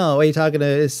 no, what are you talking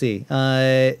to? Let's see.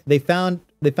 They found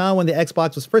when the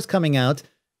Xbox was first coming out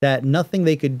that nothing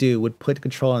they could do would put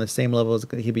control on the same level as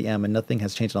KBM, and nothing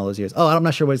has changed in all those years. Oh, I'm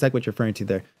not sure exactly what you're referring to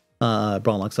there.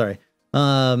 Brawllock, sorry.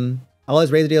 All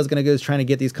his Razer deal is going to go is trying to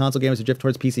get these console gamers to drift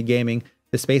towards PC gaming.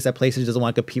 The space that PlayStation doesn't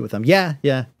want to compete with them. Yeah.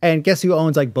 And guess who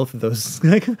owns like both of those?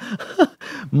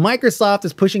 Microsoft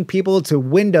is pushing people to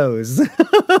Windows.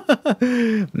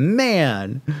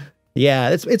 Man.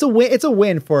 Yeah, it's a win. It's a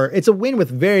win with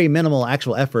very minimal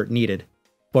actual effort needed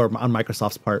on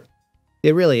Microsoft's part.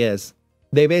 It really is.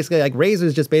 They basically like Razer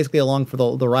is just basically along for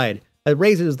the ride.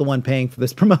 Razer is the one paying for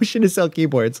this promotion to sell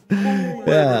keyboards.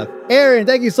 Yeah. Aaron,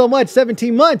 thank you so much.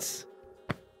 17 months.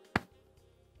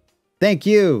 Thank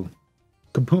you.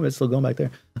 Kaboom, it's still going back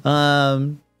there.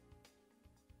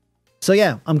 So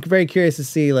yeah, I'm very curious to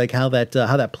see like how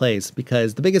that plays,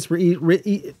 because the biggest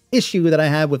issue that I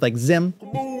have with like Zim,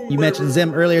 you mentioned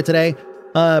Zim earlier today.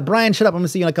 Brian, shut up. I'm gonna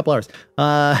see you in a couple hours.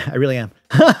 I really am.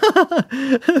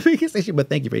 The biggest issue, but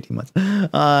thank you for 18 months.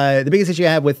 The biggest issue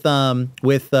I have with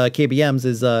KBMs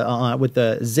is with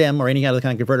the Zim or any other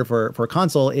kind of converter for a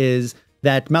console is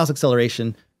that mouse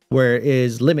acceleration, where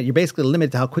you're basically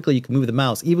limited to how quickly you can move the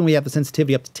mouse. Even when you have the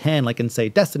sensitivity up to 10, like in say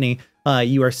Destiny,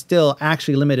 you are still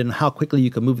actually limited in how quickly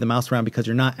you can move the mouse around, because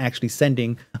you're not actually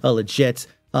sending a legit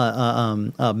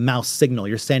mouse signal.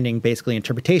 You're sending basically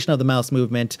interpretation of the mouse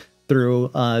movement through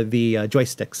the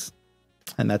joysticks,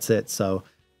 and that's it. So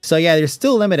yeah, you're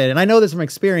still limited, and I know this from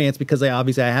experience because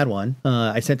obviously I had one.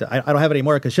 I sent it. I don't have it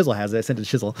anymore because Shizzle has it. I sent it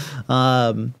to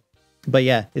Shizzle. But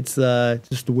yeah, it's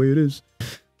just the way it is.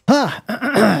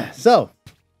 So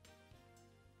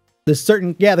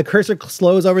the cursor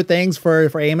slows over things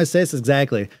for aim assist.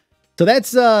 Exactly. So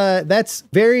that's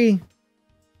very,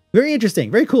 very interesting.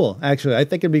 Very cool. Actually, I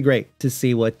think it'd be great to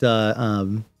see what,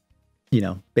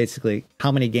 basically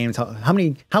how many games,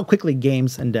 how quickly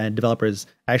games and developers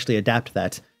actually adapt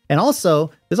that. And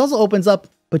also, this also opens up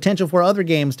potential for other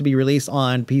games to be released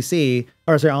on PC,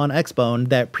 or sorry, on XBONE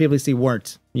that previously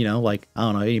weren't, like, I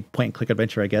don't know, any point and click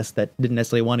adventure, I guess, that didn't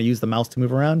necessarily want to use the mouse to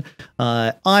move around.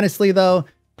 Honestly, though,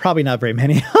 probably not very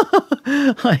many.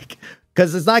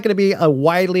 Because it's not going to be a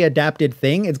widely adapted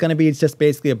thing. It's just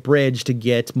basically a bridge to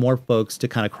get more folks to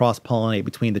kind of cross-pollinate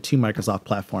between the two Microsoft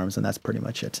platforms, and that's pretty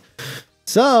much it.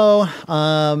 So,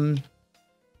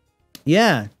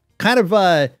 yeah, kind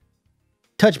of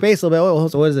touch base a little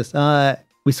bit. What is this?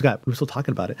 We're still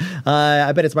talking about it.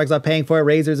 I bet it's Microsoft paying for it.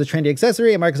 Razer is a trendy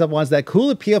accessory, and Microsoft wants that cool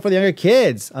appeal for the younger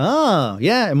kids. Oh,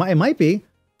 yeah, it might be.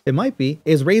 It might be.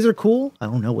 Is Razer cool? I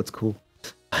don't know what's cool.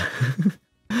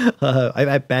 I've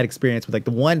had bad experience with I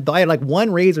had one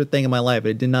Razer thing in my life, but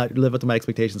it did not live up to my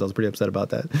expectations. I was pretty upset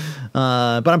about that.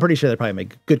 But I'm pretty sure they probably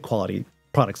make good quality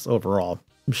products overall.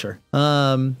 I'm sure.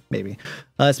 Maybe.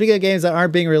 Speaking of games that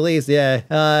aren't being released, yeah.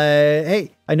 Hey,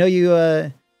 I know you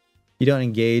don't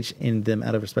engage in them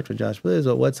out of respect for Josh Blizz,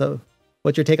 but what's up?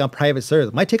 What's your take on private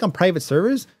servers? My take on private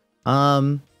servers?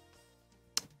 I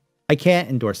can't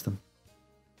endorse them.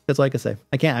 That's all I can say.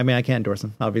 I can't endorse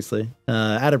them, obviously.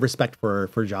 Out of respect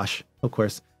for Josh, of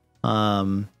course.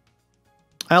 I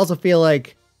also feel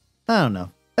like, I don't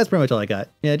know. That's pretty much all I got.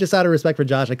 Yeah, just out of respect for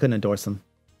Josh, I couldn't endorse him.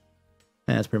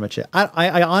 And that's pretty much it.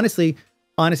 I honestly,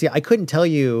 I couldn't tell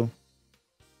you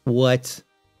what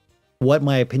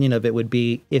my opinion of it would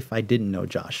be if I didn't know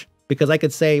Josh. Because I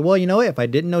could say, well, you know what? If I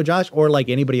didn't know Josh or like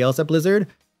anybody else at Blizzard,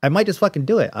 I might just fucking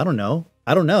do it. I don't know.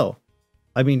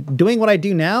 I mean, doing what I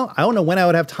do now, I don't know when I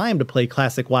would have time to play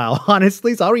classic WoW,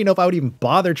 honestly. So I don't even know if I would even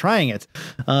bother trying it.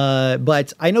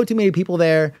 But I know too many people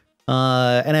there,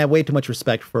 and I have way too much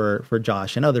respect for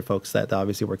Josh and other folks that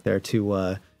obviously work there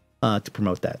to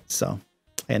promote that. So,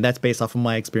 and that's based off of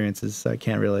my experiences. So I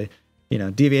can't really,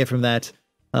 deviate from that.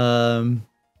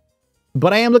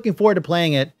 But I am looking forward to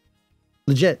playing it.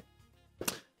 Legit.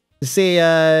 See,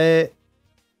 the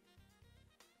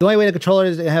only way the controller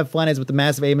is to have fun is with the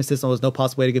massive aim assist, and there's no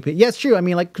possible way to get paid. Yeah, it's true. I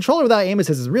mean, like, controller without aim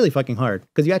assist is really fucking hard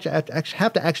because you have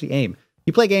to actually aim.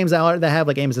 You play games that have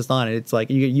like aim assist on it, it's like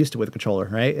you get used to it with a controller,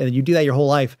 right? And you do that your whole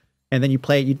life, and then you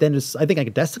play. You then just, I think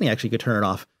like Destiny actually could turn it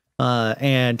off,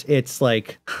 and it's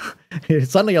like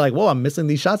suddenly you're like, whoa, I'm missing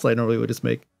these shots that I normally would just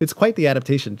make. It's quite the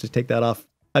adaptation to take that off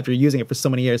after using it for so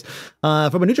many years.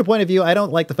 From a neutral point of view, I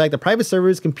don't like the fact that private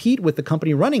servers compete with the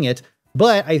company running it.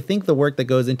 But I think the work that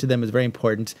goes into them is very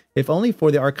important, if only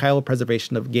for the archival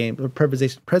preservation of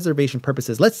preservation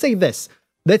purposes. Let's say this.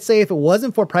 Let's say if it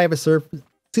wasn't for private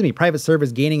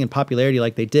servers gaining in popularity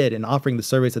like they did and offering the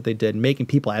service that they did, and making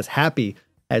people as happy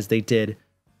as they did,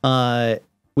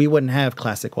 we wouldn't have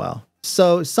classic WoW.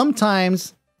 So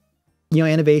sometimes,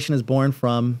 innovation is born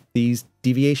from these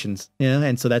deviations,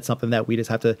 and so that's something that we just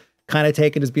have to kind of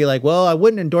take and just be like, well, I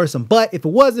wouldn't endorse them, but if it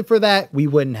wasn't for that, we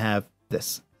wouldn't have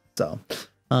this. So,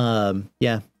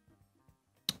 yeah,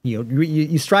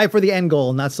 you strive for the end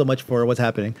goal, not so much for what's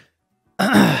happening.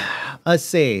 Let's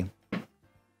see.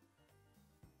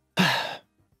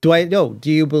 Do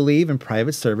you believe in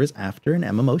private servers after an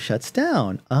MMO shuts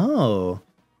down? Oh,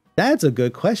 that's a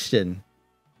good question.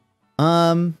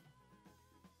 If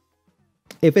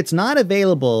it's not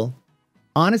available,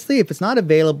 honestly, if it's not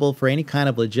available for any kind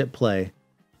of legit play,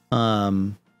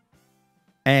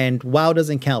 and WoW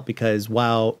doesn't count because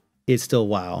WoW is still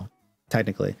WoW,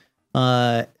 technically,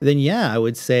 then yeah, I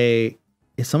would say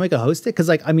if somebody could host it, because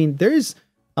like, I mean, there's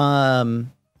I've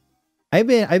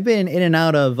been in and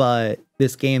out of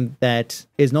this game that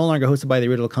is no longer hosted by the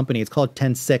original company. It's called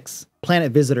 10.6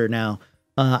 Planet Visitor now.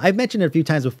 I've mentioned it a few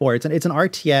times before. It's an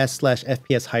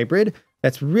RTS/FPS hybrid.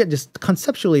 That's just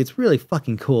conceptually, it's really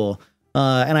fucking cool.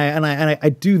 And I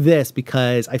do this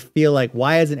because I feel like,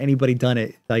 why hasn't anybody done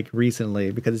it like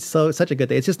recently? Because it's such a good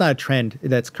thing. It's just not a trend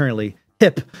that's currently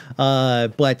hip.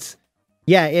 But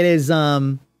yeah, it is.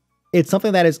 It's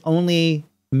something that is only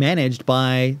managed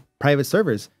by private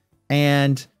servers,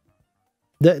 and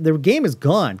the game is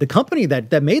gone. The company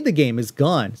that made the game is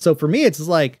gone. So for me, it's just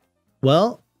like,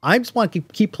 well, I just want to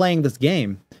keep playing this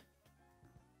game.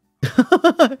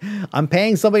 I'm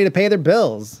paying somebody to pay their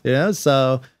bills,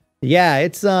 so yeah,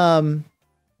 it's I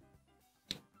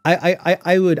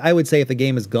would say if the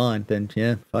game is gone, then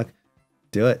yeah, fuck,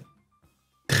 do it.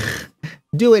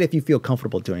 Do it if you feel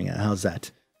comfortable doing it. How's that?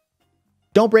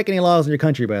 Don't break any laws in your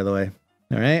country, by the way.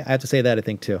 All right, I have to say that, I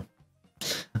think, too.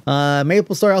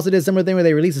 MapleStory also did a similar thing where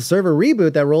they released a server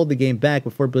reboot that rolled the game back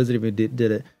before Blizzard even did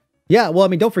it. Yeah, well, I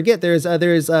mean, don't forget, there's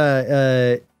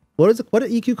what is it? What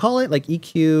did EQ call it? Like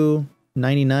EQ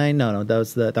 99? No, that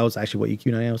was actually what EQ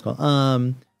 99 was called.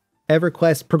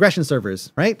 EverQuest progression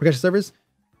servers, right? Progression servers.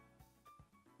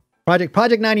 Project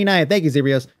 99. Thank you,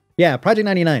 Zebrios. Yeah, Project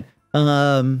 99.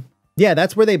 Yeah,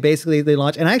 that's where they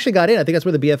launched, and I actually got in. I think that's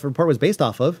where the BF report was based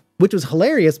off of, which was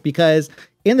hilarious because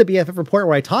in the BFF report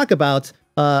where I talk about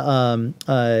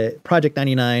Project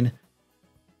 99,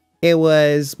 it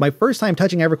was my first time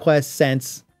touching EverQuest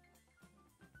since,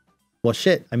 well,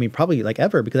 shit, I mean, probably like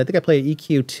ever, because I think I played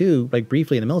EQ2 like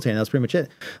briefly in the military, and that was pretty much it.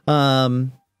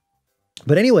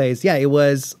 But anyways, yeah, it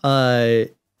was so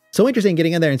interesting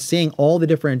getting in there and seeing all the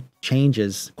different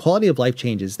changes, quality of life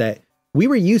changes that we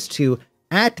were used to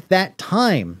at that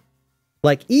time.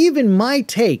 Like, even my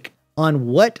take on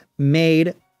what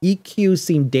made EQ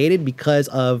seem dated because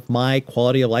of my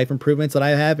quality of life improvements that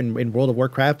I have in World of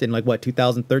Warcraft in like, what,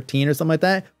 2013 or something like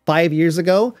that, 5 years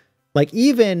ago. Like,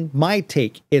 even my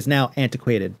take is now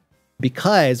antiquated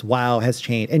because WoW has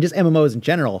changed, and just MMOs in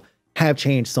general have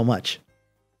changed so much.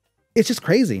 It's just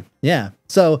crazy. Yeah.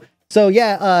 So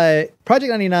yeah, Project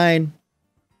 99,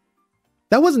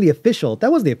 that wasn't the official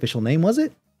name, was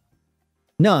it?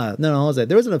 No, was it?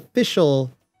 There was an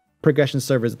official progression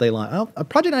server that they launched. Oh,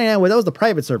 Project 99, that was the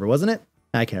private server, wasn't it?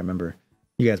 I can't remember.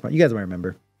 You guys might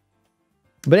remember.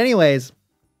 But anyways,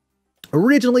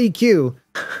 original EQ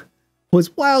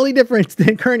was wildly different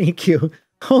than current EQ.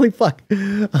 Holy fuck.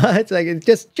 It's like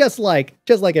it's just like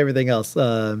everything else.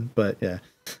 But yeah.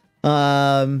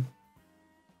 I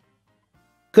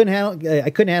couldn't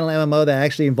handle an MMO that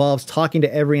actually involves talking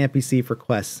to every NPC for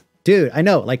quests. Dude, I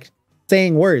know, like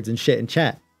saying words and shit in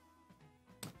chat.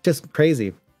 Just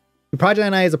crazy. Project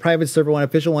 99 is a private server one.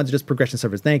 Official ones are just progression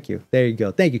servers. Thank you. There you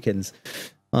go. Thank you, kittens.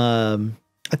 I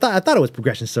thought it was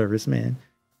progression servers, man.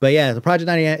 But yeah, the Project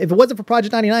 99. If it wasn't for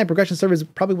Project 99, progression servers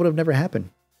probably would have never happened.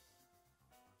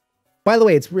 By the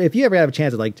way, if you ever have a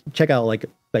chance to like check out like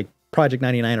Project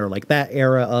 99 or like that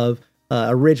era of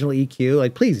original EQ,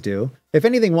 like please do. If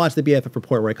anything, watch the BFF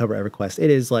report where I cover EverQuest.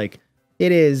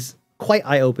 It is quite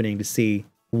eye-opening to see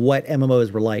what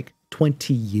MMOs were like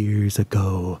 20 years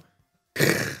ago.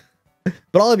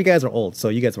 But all of you guys are old, so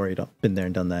you guys have already been there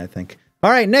and done that, I think. All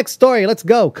right, next story. Let's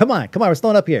go. Come on. We're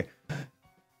slowing up here.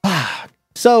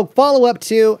 So follow up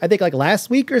to, I think like last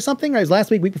week or something, right? It was last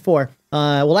week before.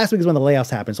 Well, last week is when the layoffs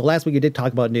happened. So last week we did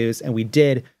talk about news and we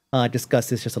did discuss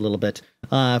this just a little bit.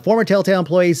 Former Telltale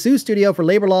employees sue studio for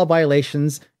labor law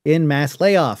violations in mass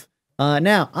layoff.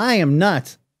 Now, I am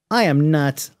not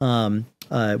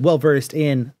well versed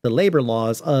in the labor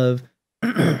laws of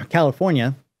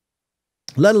California,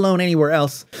 let alone anywhere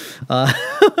else.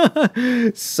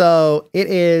 So it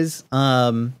is.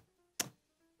 I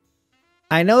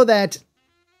know that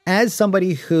as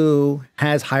somebody who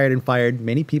has hired and fired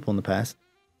many people in the past,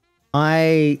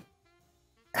 I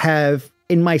have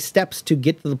in my steps to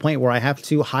get to the point where I have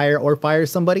to hire or fire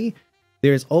somebody,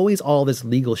 there's always all this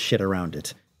legal shit around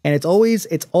it. And it's always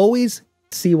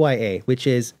CYA, which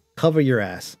is cover your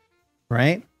ass,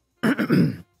 right?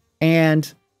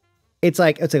 And it's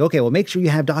like, okay, well, make sure you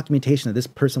have documentation that this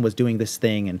person was doing this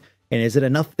thing. And is it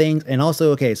enough things? And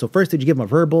also, okay, so first, did you give them a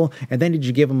verbal? And then did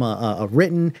you give them a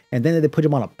written? And then did they put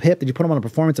them on a PIP? Did you put them on a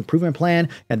performance improvement plan?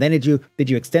 And then did you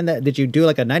extend that? Did you do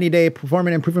like a 90-day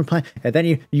performance improvement plan? And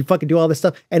then you fucking do all this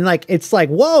stuff. And like, it's like,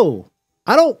 whoa,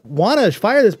 I don't want to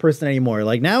fire this person anymore.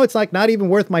 Like now it's like not even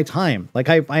worth my time. Like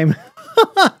I'm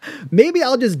maybe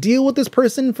I'll just deal with this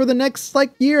person for the next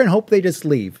like year and hope they just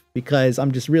leave because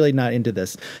I'm just really not into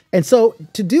this. And so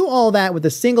to do all that with a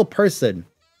single person,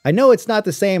 I know it's not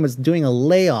the same as doing a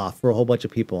layoff for a whole bunch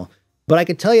of people, but I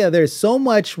can tell you there's so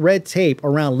much red tape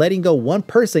around letting go one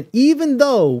person, even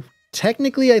though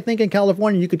technically I think in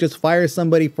California you could just fire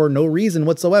somebody for no reason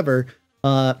whatsoever,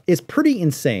 is pretty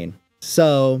insane.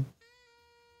 So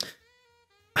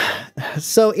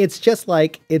it's just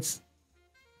like, it's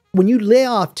when you lay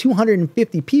off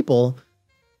 250 people,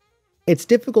 it's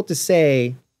difficult to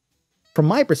say. From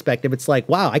my perspective, it's like,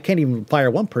 wow, I can't even fire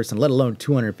one person, let alone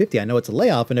 250. I know it's a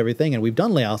layoff and everything, and we've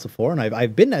done layoffs before, and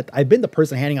I've been the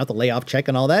person handing out the layoff check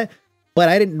and all that, but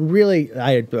I didn't really.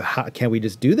 Can we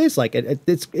just do this? Like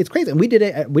it's crazy. And we did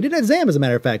it. We did it at ZAM, as a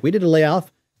matter of fact. We did a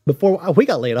layoff before we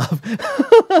got laid off,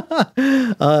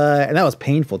 and that was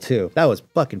painful too. That was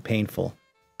fucking painful.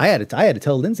 I had to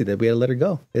tell Lindsay that we had to let her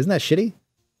go. Isn't that shitty?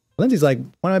 Lindsay's like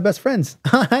one of my best friends.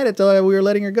 I had to tell her we were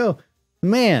letting her go.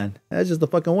 Man, that's just the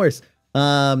fucking worst.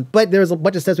 But there was a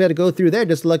bunch of steps we had to go through there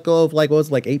just to let go of like, what was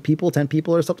it, like 8 people, 10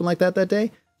 people or something like that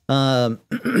day.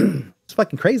 It's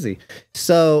fucking crazy.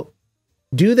 So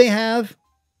do they have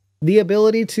the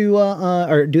ability to,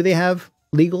 or do they have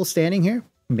legal standing here?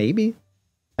 Maybe.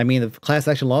 I mean, if class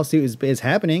action lawsuit is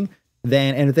happening,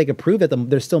 then, and if they could prove that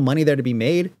there's still money there to be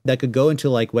made that could go into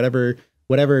like whatever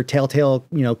Telltale,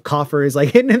 coffer is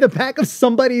like hidden in the back of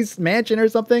somebody's mansion or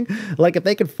something. Like if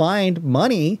they could find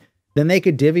money, then they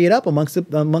could divvy it up amongst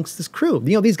this crew.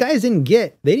 These guys didn't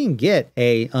get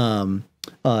a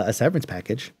severance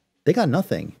package. They got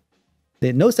nothing. They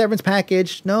had no severance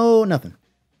package, no nothing.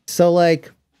 So like,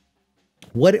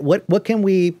 what can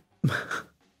we?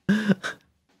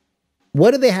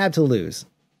 What do they have to lose?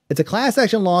 It's a class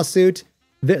action lawsuit.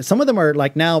 Some of them are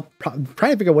like now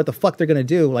trying to figure out what the fuck they're going to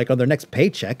do, like on their next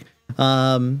paycheck.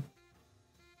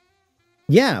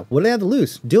 Yeah, what do they have to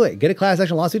lose? Do it. Get a class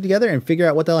action lawsuit together and figure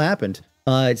out what the hell happened.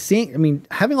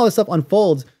 Having all this stuff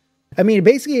unfold. I mean,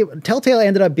 basically, Telltale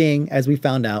ended up being, as we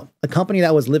found out, a company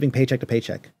that was living paycheck to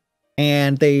paycheck.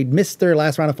 And they missed their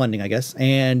last round of funding, I guess.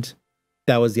 And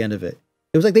that was the end of it.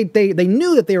 It was like they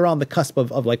knew that they were on the cusp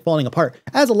of like falling apart,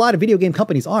 as a lot of video game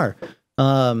companies are.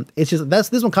 It's just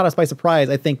this one caught us by surprise,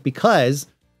 I think, because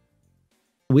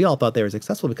we all thought they were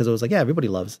successful because it was like, yeah, everybody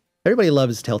loves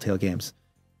Telltale games.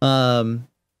 But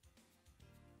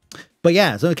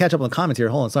yeah, so I'm gonna catch up on the comments here.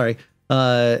 Hold on, sorry.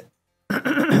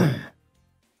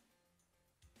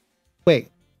 Wait,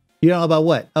 you don't know about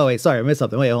what? Oh wait, sorry, I missed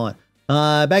something. Wait, hold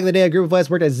on. Back in the day, a group of us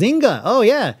worked at Zynga. Oh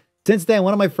yeah. Since then,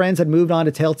 one of my friends had moved on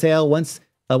to Telltale. Once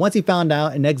Once he found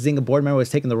out an ex-Zynga board member was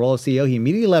taking the role of CEO, he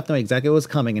immediately left knowing exactly what was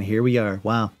coming, and here we are.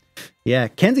 Wow. Yeah,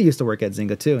 Kenzie used to work at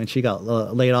Zynga too, and she got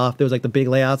laid off. There was like the big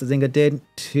layouts that Zynga did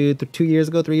 3 years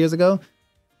ago.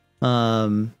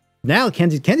 Now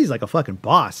Kenzie's like a fucking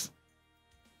boss.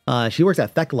 She works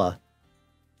at Thekla.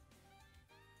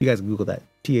 You guys Google that.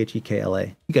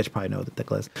 Thekla. You guys should probably know what the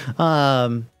Thekla is.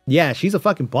 Yeah, she's a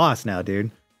fucking boss now,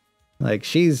 dude. Like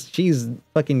she's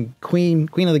fucking queen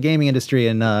of the gaming industry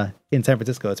in San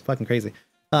Francisco. It's fucking crazy.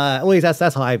 At least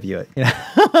that's how I view it. You know?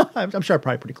 I'm sure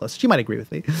probably pretty close. She might agree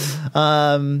with me.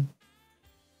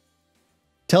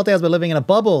 Telltale's been living in a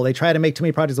bubble. They tried to make too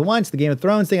many projects at once. The Game of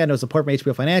Thrones thing had no support from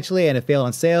HBO financially, and it failed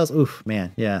on sales. Oof,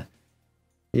 man. Yeah.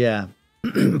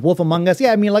 Wolf Among Us.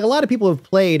 Yeah, I mean, like a lot of people have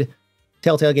played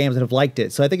Telltale games and have liked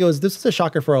it. So I think this is a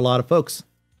shocker for a lot of folks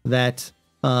that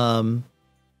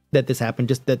that this happened.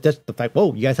 Just the fact,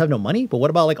 whoa, you guys have no money? But what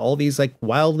about like all these like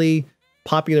wildly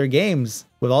popular games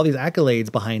with all these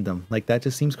accolades behind them? Like that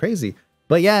just seems crazy.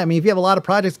 But yeah, I mean, if you have a lot of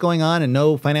projects going on and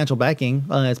no financial backing,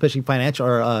 especially financial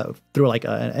or through like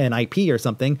an IP or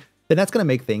something, then that's going to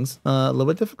make things a little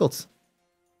bit difficult.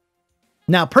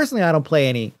 Now, personally, I don't play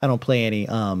any. I don't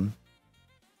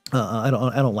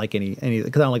like any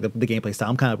because I don't like the gameplay style.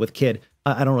 I'm kind of with Kid.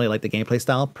 I don't really like the gameplay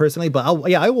style personally, but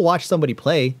I will watch somebody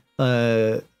play,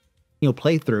 play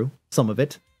through some of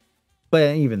it.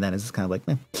 But even then, it's just kind of like,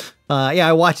 yeah,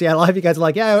 I watch. Yeah, a lot of you guys are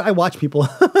like, yeah, I watch people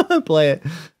play it.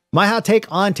 My hot take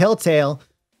on Telltale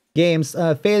games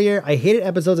failure. I hated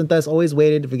episodes and thus always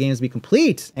waited for games to be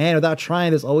complete. And without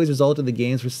trying, this always resulted in the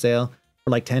games for sale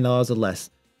for like $10 or less.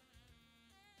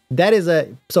 That is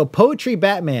so Poetry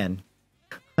Batman.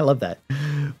 I love that.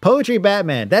 Poetry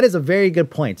Batman. That is a very good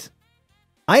point.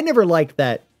 I never liked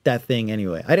that thing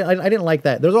anyway. I didn't like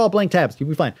that. Those are all blank tabs. You'll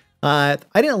be fine. I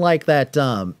didn't like that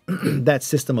that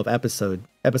system of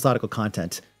episodical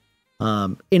content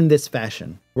in this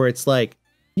fashion, where it's like,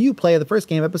 you play the first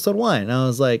game, episode 1. And I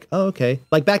was like, oh, okay.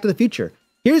 Like Back to the Future.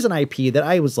 Here's an IP that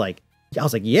I was like,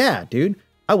 yeah, dude,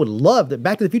 I would love that.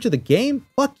 Back to the Future, the game?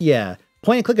 Fuck yeah.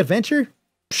 Point and click adventure?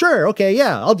 Sure. Okay.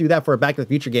 Yeah. I'll do that for a Back to the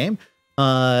Future game.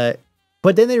 But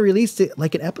then they released it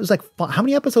like an episode, how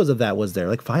many episodes of that was there?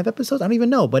 Like 5 episodes? I don't even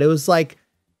know. But it was like,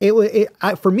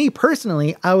 for me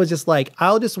personally, I was just like,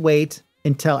 I'll just wait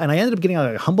until, and I ended up getting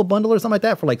like a Humble Bundle or something like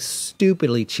that for like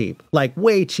stupidly cheap, like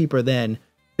way cheaper than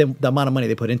the amount of money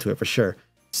they put into it for sure.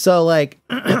 So like,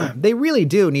 they really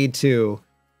do need to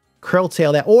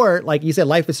curtail that. Or like you said,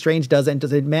 Life is Strange does it. And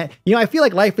does it, man? You know, I feel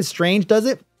like Life is Strange does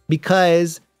it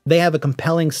because they have a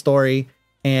compelling story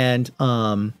and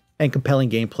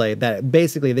compelling gameplay that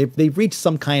basically they've reached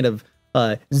some kind of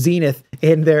zenith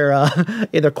in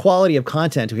their quality of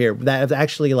content here that is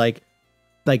actually like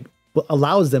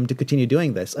allows them to continue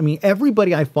doing this. I mean,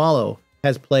 everybody I follow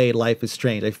has played Life is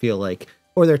Strange, I feel like,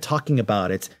 or they're talking about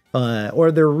it,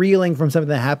 or they're reeling from something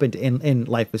that happened in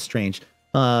Life is Strange.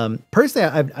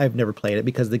 Personally, I've never played it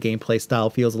because the gameplay style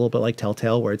feels a little bit like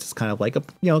Telltale, where it's just kind of like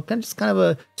just kind of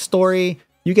a story.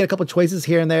 You get a couple choices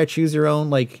here and there, choose your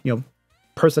own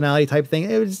personality type thing.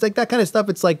 It was just like that kind of stuff.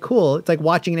 It's like cool. It's like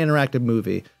watching an interactive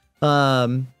movie.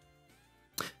 Life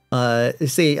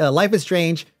is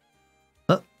Strange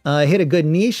hit a good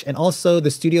niche, and also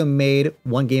the studio made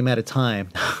one game at a time.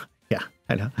 Yeah,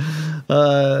 I know.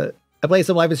 I played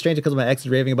some Life is Strange because my ex was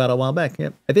raving about it a while back.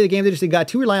 Yep. I think the games industry got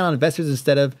too reliant on investors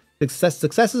instead of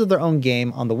successes of their own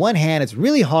game. On the one hand, it's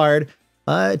really hard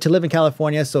to live in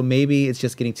California, so maybe it's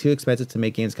just getting too expensive to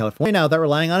make games in California now without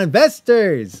relying on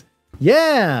investors.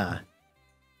 Yeah,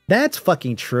 that's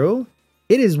fucking true.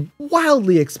 It is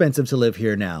wildly expensive to live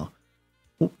here now.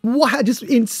 Wow, just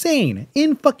insane,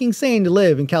 fucking insane to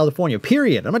live in California,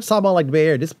 period. I'm not just talking about like the Bay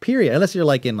Area, just period. Unless you're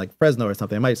like in like Fresno or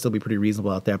something, it might still be pretty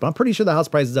reasonable out there. But I'm pretty sure the house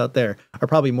prices out there are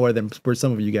probably more than where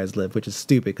some of you guys live, which is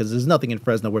stupid because there's nothing in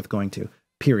Fresno worth going to,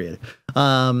 period.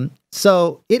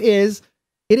 So it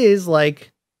is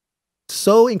like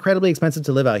so incredibly expensive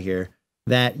to live out here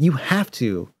that you have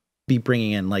to be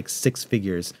bringing in like 6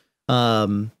 figures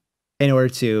in order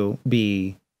to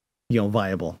be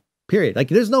viable. Period. Like,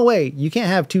 there's no way you can't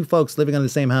have 2 folks living on the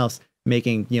same house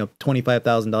making, $25,000,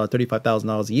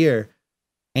 $35,000 a year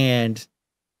and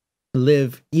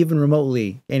live even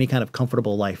remotely any kind of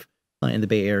comfortable life in the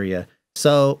Bay Area.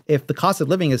 So if the cost of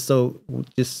living is so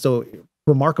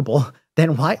remarkable,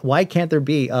 then why can't there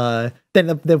be, then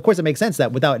of course it makes sense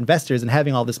that without investors and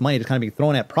having all this money to kind of be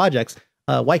thrown at projects,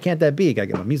 why can't that be? Gotta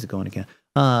get my music going again.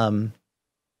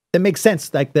 That makes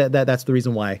sense. Like that's the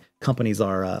reason why companies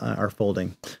are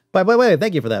folding. By the way,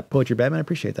 thank you for that, Poetry Batman. I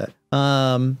appreciate that.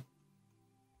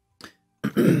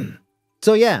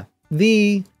 So yeah,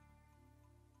 the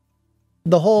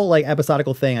whole like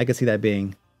episodical thing, I could see that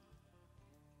being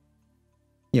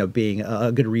being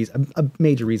a good reason, a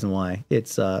major reason why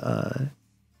it's didn't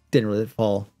really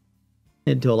fall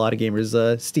into a lot of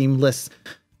gamers' Steam lists.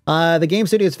 The game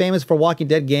studio is famous for Walking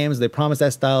Dead games. They promised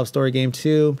that style of story game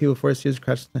too. People forced users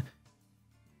crash.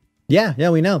 Yeah,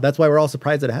 we know. That's why we're all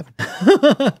surprised that it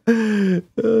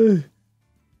happened.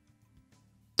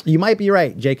 You might be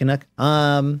right, Jay Canuck.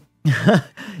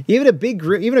 Even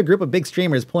a group of big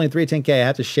streamers pulling 310K, I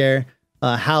have to share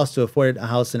a house to afford a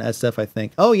house in SF, I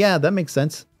think. Oh yeah, that makes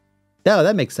sense. Yeah,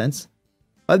 that makes sense.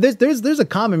 There's a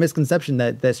common misconception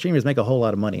that streamers make a whole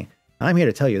lot of money. I'm here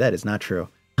to tell you that is not true.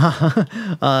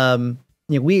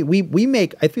 We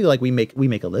make, I feel like we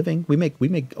make a living. We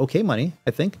make okay money,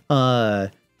 I think.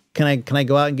 Can I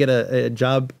go out and get a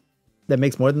job that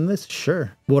makes more than this?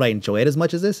 Sure. Would I enjoy it as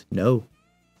much as this? No.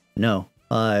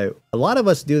 A lot of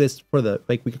us do this for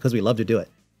because we love to do it.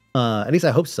 At least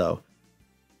I hope so.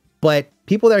 But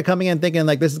people that are coming in thinking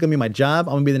like this is gonna be my job,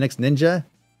 I'm gonna be the next ninja.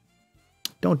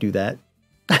 Don't do that.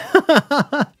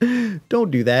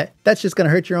 Don't do that. That's just gonna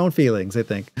hurt your own feelings, I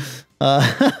think.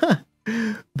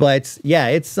 But yeah,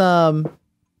 it's a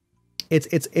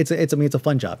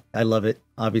fun job. I love it.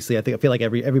 Obviously, I feel like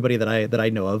everybody that I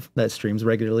know of that streams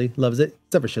regularly loves it,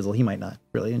 except for Shizzle. He might not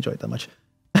really enjoy it that much.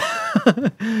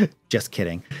 Just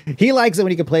kidding. He likes it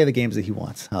when he can play the games that he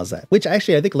wants. How's that? Which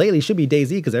actually I think lately should be DayZ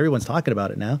because everyone's talking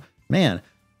about it now. Man.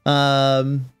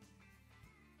 I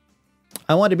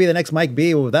want to be the next Mike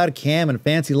B without a cam and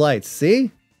fancy lights.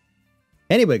 See?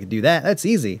 Anybody could do that. That's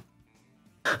easy.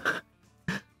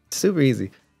 Super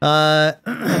easy. Let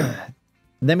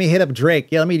me hit up Drake.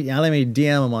 Yeah, let me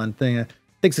DM him on thing. I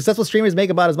think successful streamers make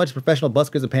about as much as professional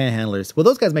buskers and panhandlers. Well,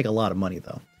 those guys make a lot of money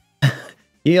though.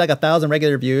 You need like 1,000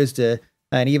 regular viewers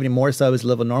and even more subs to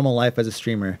live a normal life as a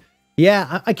streamer.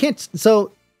 Yeah, I can't.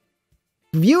 So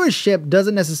viewership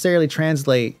doesn't necessarily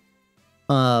translate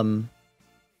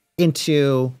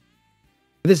into,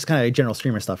 this is kind of general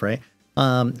streamer stuff, right?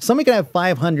 Somebody can have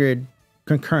 500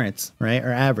 concurrents, right?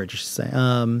 Or average, I should say.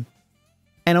 And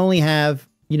only have,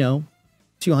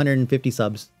 250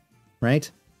 subs,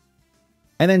 right?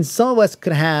 And then some of us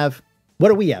could have, what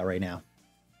are we at right now?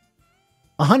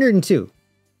 102.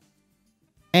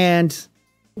 And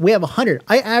we have 100.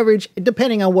 I average,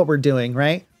 depending on what we're doing,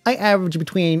 right? I average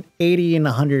between 80 and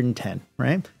 110,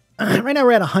 right? Right now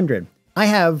we're at 100. I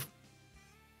have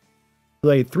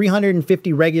like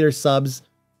 350 regular subs,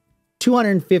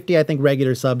 250, I think,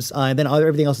 regular subs, and then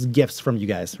everything else is gifts from you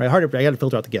guys, right? I got to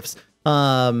filter out the gifts.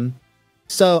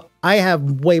 So I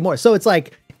have way more. So it's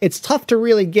like, it's tough to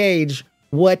really gauge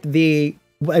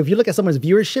if you look at someone's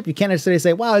viewership, you can't necessarily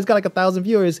say, wow, he's got like 1,000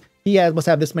 viewers. He must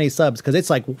have this many subs, because it's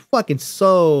like fucking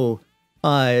so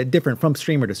different from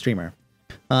streamer to streamer.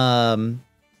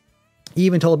 He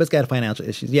even told Biscuit had financial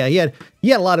issues. Yeah, he had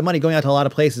a lot of money going out to a lot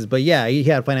of places, but yeah, he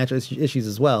had financial issues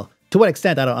as well. To what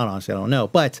extent, I don't know.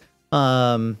 But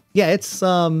yeah, it's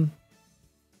fun.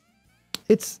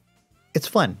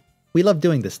 We love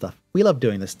doing this stuff.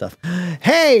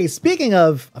 Hey, speaking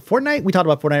of Fortnite, we talked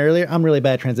about Fortnite earlier. I'm really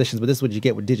bad at transitions, but this is what you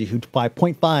get with DigiHoot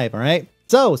 5.5, all right?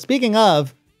 So, speaking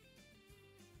of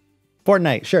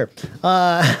Fortnite, sure.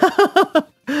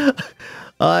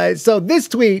 So this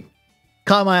tweet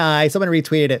caught my eye. Someone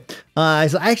retweeted it.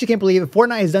 So I actually can't believe it.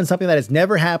 Fortnite has done something that has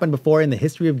never happened before in the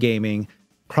history of gaming.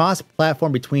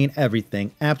 Cross-platform between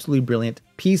everything. Absolutely brilliant.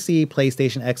 PC,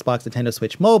 PlayStation, Xbox, Nintendo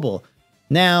Switch, mobile.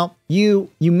 Now, you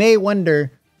may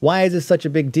wonder, why is this such a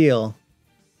big deal?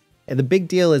 And the big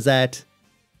deal is that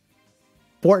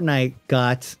Fortnite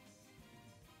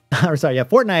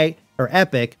or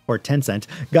Epic or Tencent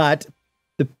got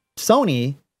the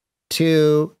Sony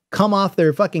to come off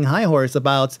their fucking high horse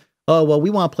about, oh well, we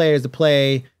want players to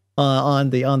play on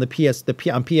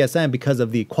PSN because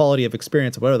of the quality of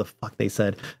experience, or whatever the fuck they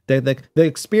said, the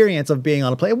experience of being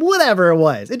on a play, whatever it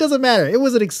was, it doesn't matter. It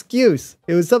was an excuse.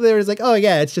 It was something that was like, oh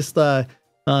yeah, it's just they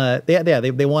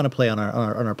want to play on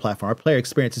our platform. Our player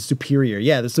experience is superior.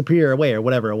 Yeah, the superior way or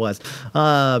whatever it was.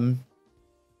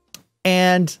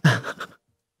 And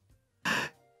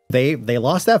they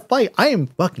lost that fight. I am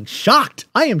fucking shocked.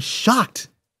 I am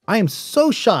so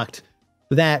shocked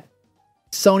that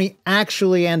Sony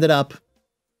actually ended up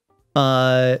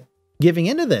giving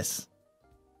into this.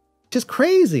 Just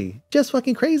crazy. Just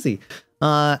fucking crazy.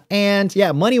 And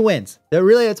yeah, money wins.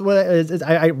 That's what it is.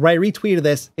 I retweeted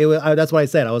this. That's what I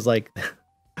said. I was like,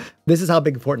 this is how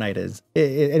big Fortnite is.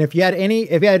 And if you had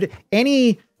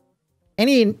any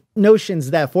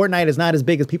notions that Fortnite is not as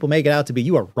big as people make it out to be,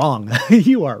 you are wrong.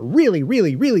 You are really,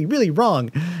 really, really, really wrong.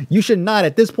 You should not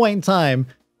at this point in time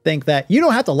think that you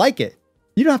don't have to like it.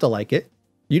 You don't have to like it.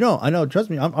 You don't. I know. Trust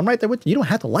me. I'm right there with you. You don't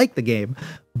have to like the game,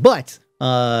 but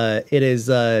It is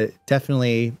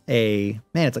definitely a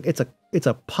man. It's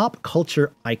a pop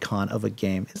culture icon of a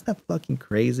game. Isn't that fucking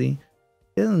crazy?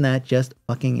 Isn't that just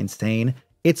fucking insane?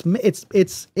 It's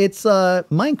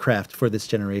Minecraft for this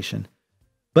generation.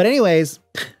 But anyways,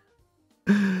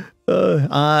 it's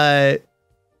gonna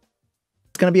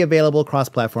be available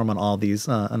cross-platform on all these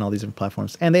different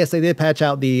platforms. And they did patch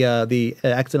out the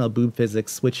accidental boob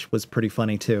physics, which was pretty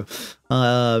funny too.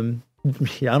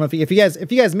 Yeah, I don't know if you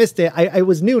guys missed it. I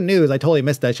was new news. I totally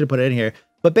missed that. I should have put it in here.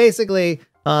 But basically,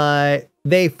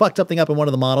 they fucked something up in one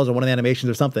of the models or one of the animations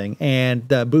or something, and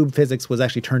the boob physics was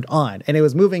actually turned on, and it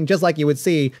was moving just like you would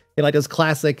see in like those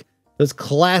classic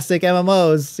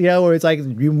MMOs, you know, where it's like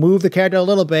you move the character a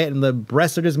little bit and the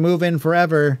breasts are just moving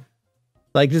forever,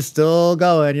 like just still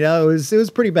going. You know, it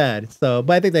was pretty bad. So,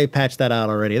 but I think they patched that out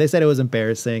already. They said it was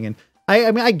embarrassing, and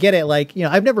I mean, I get it. Like, you know,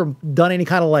 I've never done any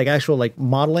kind of like actual like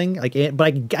modeling, like,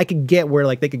 but I could get where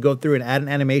like they could go through and add an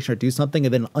animation or do something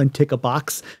and then untick a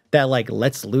box that like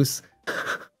lets loose,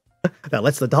 that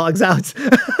lets the dogs out.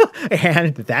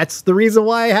 And that's the reason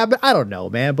why it happened. I don't know,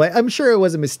 man, but I'm sure it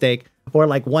was a mistake or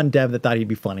like one dev that thought he'd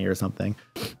be funny or something.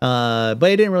 But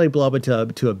it didn't really blow up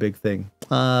into a big thing.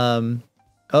 I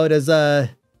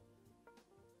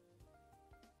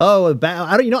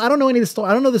don't know any of the story.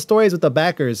 I don't know the stories with the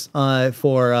backers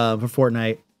for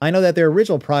Fortnite. I know that their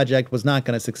original project was not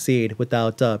going to succeed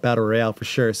without Battle Royale for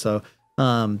sure. So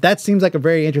that seems like a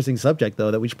very interesting subject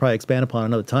though that we should probably expand upon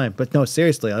another time. But no,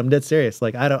 seriously, I'm dead serious.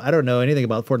 Like I don't know anything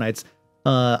about Fortnite's.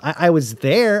 I was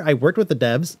there. I worked with the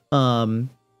devs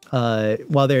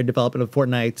while they were developing a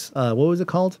Fortnite. What was it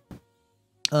called?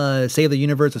 Save the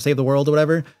Universe or Save the World or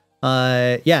whatever.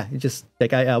 Yeah, it just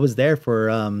like I was there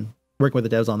for working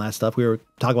with the devs on that stuff. We were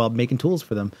talking about making tools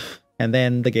for them, and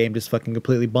then the game just fucking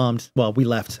completely bombed. Well, we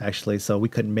left actually, so we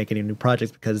couldn't make any new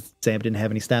projects because Sam didn't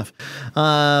have any staff.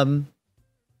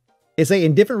 It's like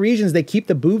in different regions they keep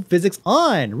the boob physics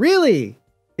on. Really?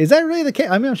 Is that really the case?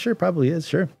 I mean, I'm sure it probably is.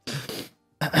 Sure.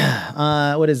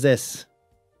 What is this?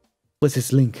 What's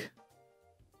this link?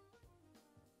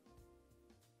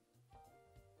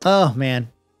 Oh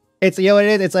man, it's what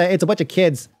it is. It's a bunch of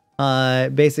kids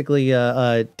basically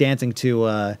dancing to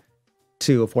a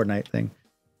Fortnite thing.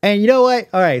 And you know what?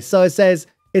 All right, so it says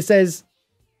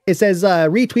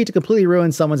retweet to completely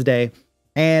ruin someone's day,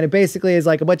 and it basically is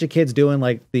like a bunch of kids doing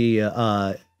like the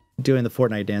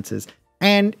Fortnite dances.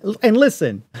 And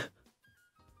listen,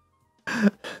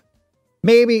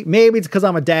 maybe it's because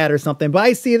I'm a dad or something, but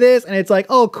I see this and it's like,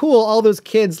 oh cool, all those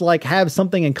kids like have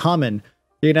something in common,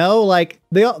 you know, like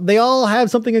they all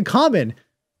have something in common.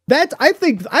 That I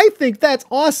think that's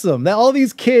awesome that all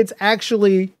these kids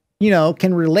actually, you know,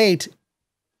 can relate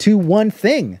to one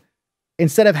thing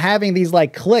instead of having these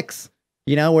like cliques,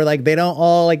 you know, where like they don't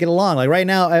all like get along. Like right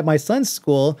now at my son's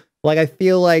school, like I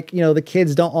feel like, you know, the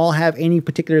kids don't all have any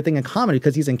particular thing in common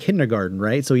because he's in kindergarten,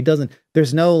 right? So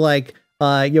there's no like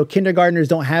you know, kindergartners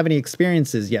don't have any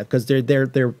experiences yet because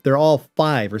they're all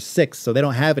 5 or 6, so they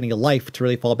don't have any life to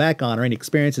really fall back on or any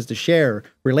experiences to share or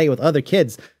relate with other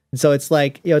kids. And so it's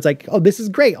like, you know, it's like, oh, this is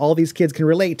great. All these kids can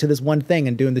relate to this one thing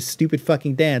and doing this stupid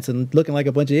fucking dance and looking like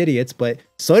a bunch of idiots. But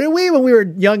so did we when we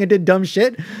were young and did dumb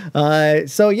shit.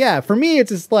 So yeah, for me, it's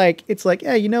just like,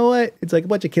 yeah, you know what? It's like a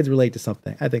bunch of kids relate to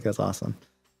something. I think that's awesome.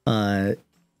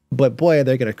 But boy,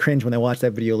 they're going to cringe when they watch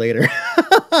that video later.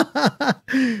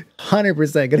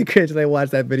 100% going to cringe when they watch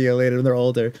that video later when they're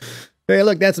older. Hey,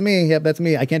 look, that's me. Yep, that's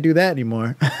me. I can't do that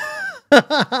anymore.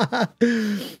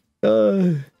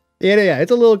 Yeah,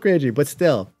 it's a little cringy, but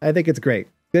still, I think it's great.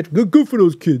 Good for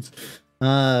those kids.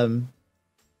 When's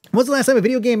the last time a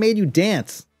video game made you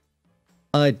dance?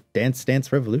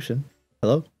 Dance Revolution.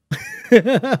 Hello?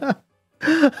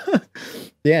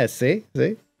 Yeah, see?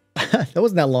 That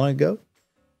wasn't that long ago.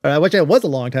 I wish it was a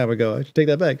long time ago. I should take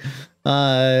that back.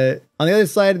 On the other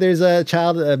side, there's a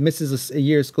child that misses a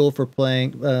year of school for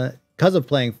playing, because of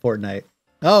playing Fortnite.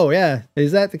 Oh, yeah.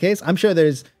 Is that the case? I'm sure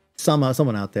there's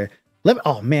someone out there.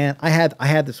 Oh man, I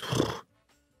had this.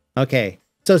 Okay,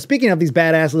 so speaking of these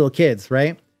badass little kids,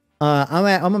 right? I'm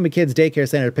at my kid's daycare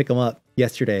center to pick them up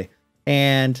yesterday,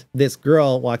 and this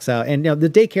girl walks out, and you know the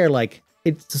daycare like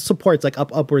it supports like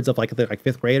upwards of like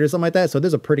 5th grade or something like that. So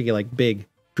there's a pretty like big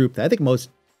group that I think most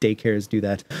daycares do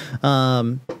that.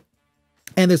 And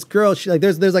this girl, she like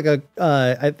there's like a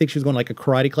I think she was going to like a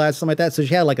karate class or something like that. So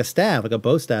she had like a staff, like a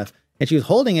bow staff, and she was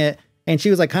holding it. And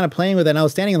she was like kind of playing with it. And I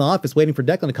was standing in the office waiting for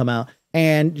Declan to come out.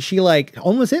 And she like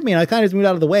almost hit me. And I kind of just moved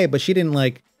out of the way, but she didn't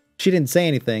say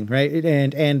anything. Right.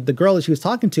 And the girl that she was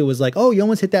talking to was like, oh, you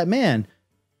almost hit that man.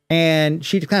 And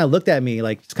she just kind of looked at me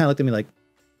like, and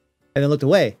then looked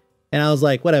away. And I was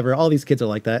like, whatever. All these kids are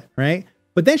like that. Right.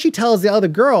 But then she tells the other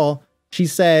girl, she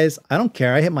says, I don't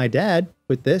care. I hit my dad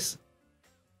with this.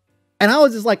 And I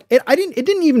was just like, it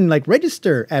didn't even like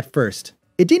register at first.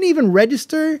 It didn't even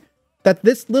register that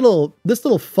this little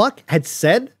fuck had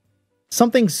said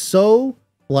something so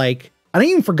like, I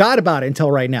didn't even forgot about it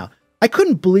until right now. I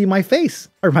couldn't believe my face.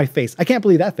 I can't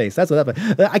believe that face. That's what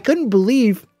that. I couldn't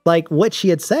believe like what she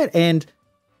had said. And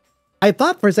I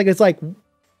thought for a second, it's like,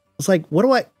 what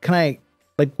do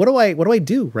I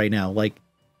do right now? Like,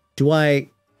 do I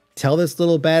tell this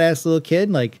little badass little kid,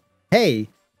 like, hey,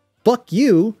 fuck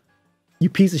you, you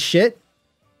piece of shit?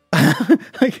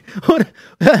 Like, what,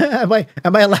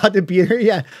 am I allowed to beat her?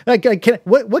 Yeah. Like,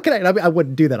 what can I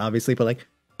wouldn't do that, obviously, but like,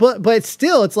 but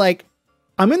still, it's like,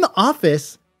 I'm in the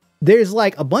office. There's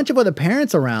like a bunch of other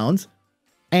parents around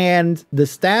and the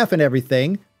staff and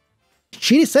everything.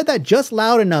 She said that just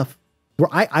loud enough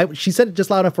where she said it just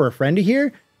loud enough for a friend to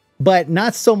hear, but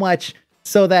not so much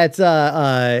so that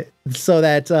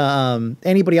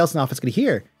anybody else in the office could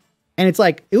hear. And it's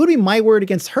like, it would be my word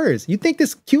against hers. You think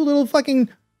this cute little fucking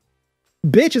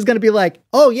bitch is going to be like,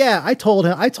 oh yeah, I told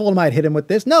him I'd hit him with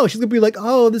this. No, she's gonna be like,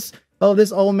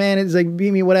 this old man is like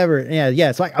beat me, whatever.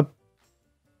 Yeah. So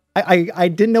I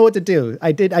didn't know what to do.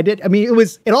 I did. I mean,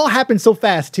 it all happened so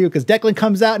fast too. Cause Declan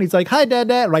comes out and he's like, hi dad.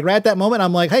 Like right at that moment,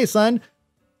 I'm like, hey son,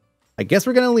 I guess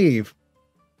we're going to leave.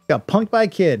 Got punked by a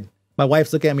kid. My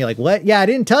wife's looking at me like, what? Yeah. I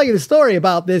didn't tell you the story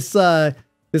about this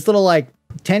little like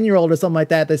 10-year-old or something like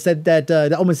that said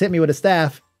that almost hit me with a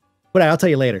staff. But I'll tell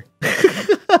you later.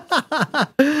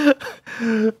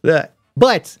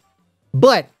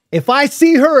 But if I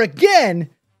see her again,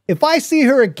 I'm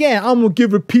going to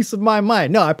give her a piece of my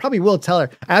mind. No, I probably will tell her.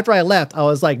 After I left, I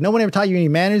was like, no one ever taught you any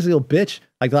manners, little bitch.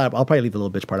 Like, I'll probably leave the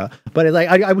little bitch part out. But it's like,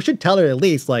 I should tell her at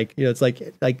least, like, you know, it's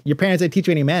like your parents didn't teach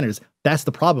you any manners. That's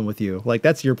the problem with you. Like,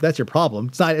 that's your problem.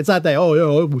 It's not that, oh, yeah,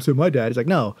 I almost hit my dad. It's like,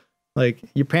 no, like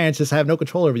your parents just have no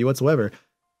control over you whatsoever.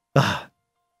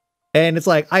 And it's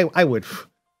like, I would,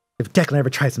 if Declan ever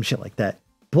tried some shit like that,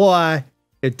 boy,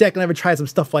 if Declan ever tried some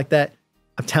stuff like that,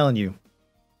 I'm telling you,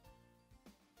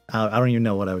 I don't even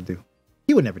know what I would do.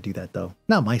 He would never do that though.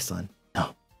 Not my son.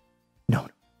 No.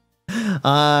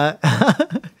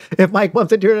 If Mike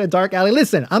bumps into her in a dark alley,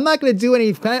 listen, I'm not going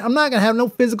to have no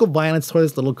physical violence toward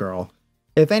this little girl.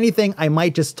 If anything, I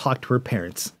might just talk to her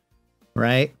parents.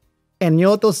 Right? And you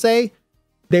know what they'll say?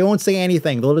 They won't say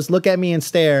anything. They'll just look at me and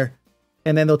stare,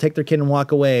 and then they'll take their kid and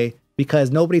walk away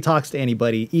because nobody talks to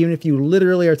anybody, even if you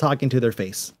literally are talking to their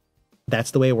face.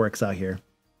 That's the way it works out here.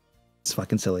 It's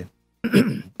fucking silly.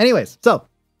 Anyways, so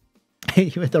you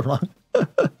hit the wrong.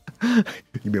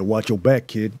 You better watch your back,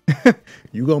 kid.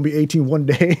 You gonna be 18 one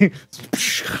day.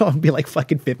 I'll be like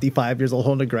fucking 55 years old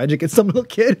holding a grudge against some little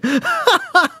kid.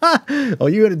 Oh,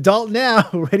 you're an adult now,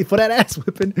 ready for that ass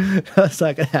whipping. That's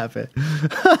not gonna happen.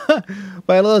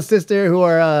 My little sister, who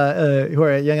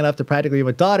are young enough to practically be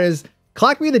my daughters,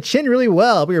 clocked me in the chin really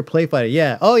well. We were play fighting.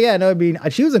 Yeah. Oh yeah. No, I mean,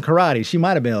 she was in karate. She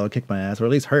might have been able to kick my ass, or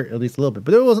at least hurt at least a little bit.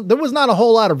 But there was not a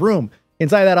whole lot of room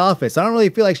inside that office. I don't really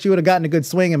feel like she would have gotten a good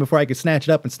swing in before I could snatch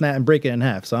it up and break it in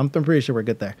half. So I'm pretty sure we're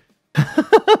good there. Tell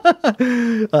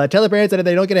the parents that if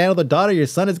they don't get to handle the daughter, your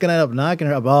son is gonna end up knocking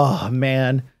her up. Oh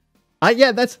man.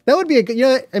 That would be a good, you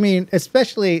know, I mean,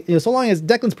 especially, you know, so long as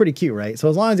Declan's pretty cute, right? So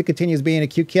as long as he continues being a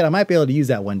cute kid, I might be able to use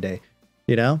that one day.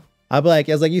 You know? I was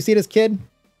like, you see this kid?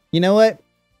 You know what?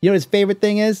 You know what his favorite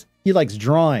thing is? He likes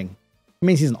drawing. It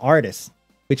means he's an artist,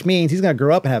 which means he's going to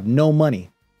grow up and have no money.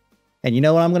 And you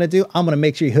know what I'm going to do? I'm going to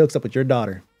make sure he hooks up with your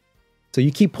daughter. So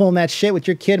you keep pulling that shit with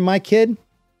your kid and my kid,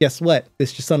 guess what?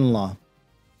 This is your son-in-law. All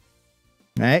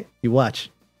right? You watch.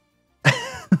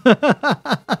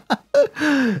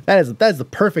 That's the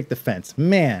perfect defense.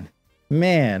 Man.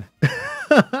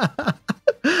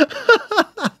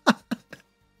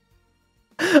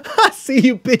 I see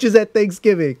you bitches at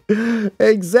Thanksgiving.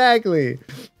 Exactly.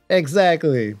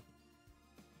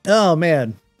 Oh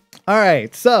man. All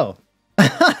right. So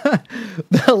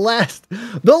the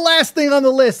last thing on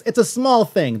the list, it's a small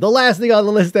thing. The last thing on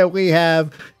the list that we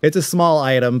have, it's a small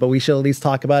item, but we should at least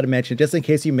talk about and mention just in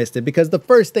case you missed it, because the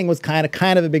first thing was kind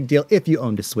of a big deal if you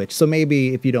owned a Switch. So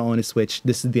maybe if you don't own a Switch,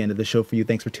 this is the end of the show for you.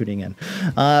 Thanks for tuning in.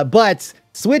 But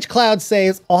Switch cloud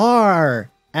saves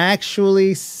are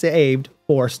actually stored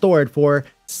for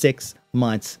 6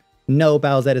 months. No,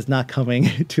 Bowsette is not coming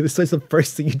to the Switch. The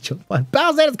first thing you jump on.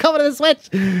 Bowsette is coming to the Switch.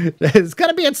 It's going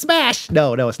to be in Smash.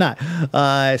 No, it's not.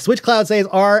 Switch cloud saves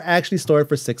are actually stored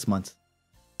for 6 months.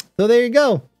 So there you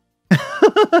go.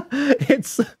 I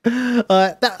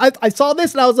saw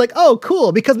this and I was like, oh,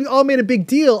 cool. Because we all made a big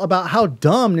deal about how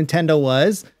dumb Nintendo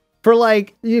was for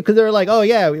like, because they were like, oh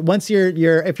yeah, once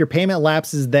if your payment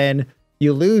lapses, then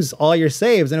you lose all your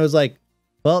saves. And it was like,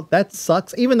 well, that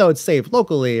sucks, even though it's saved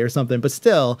locally or something, but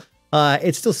still,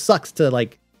 it still sucks to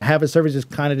like have a server just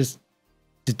kind of just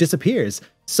disappears.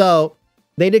 So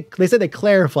they said they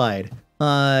clarified.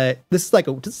 This is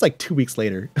like 2 weeks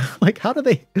later. Like, how do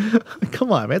they,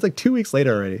 come on, man, it's like 2 weeks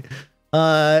later already.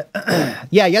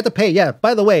 Yeah, you have to pay. Yeah,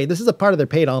 by the way, this is a part of their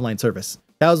paid online service.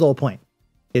 That was the whole point,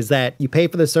 is that you pay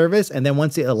for the service, and then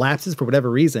once it elapses for whatever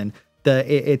reason,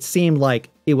 it seemed like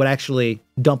it would actually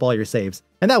dump all your saves,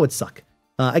 and that would suck.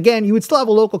 Again, you would still have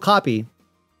a local copy.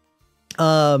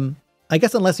 I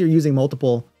guess unless you're using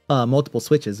multiple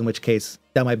switches, in which case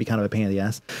that might be kind of a pain in the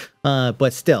ass.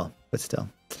 But still.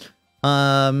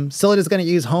 Solid is going to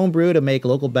use Homebrew to make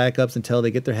local backups until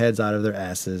they get their heads out of their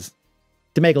asses.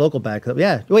 To make a local backup.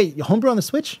 Yeah. Wait, Homebrew on the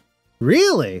Switch?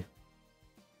 Really?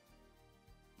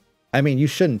 I mean, you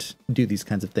shouldn't do these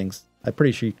kinds of things. I'm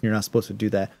pretty sure you're not supposed to do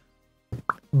that.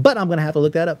 But I'm going to have to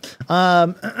look that up.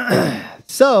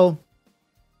 So,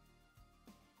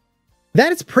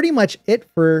 that is pretty much it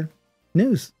for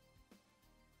news.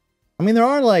 I mean, there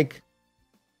are like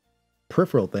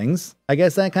peripheral things. I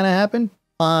guess that kind of happened.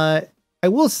 I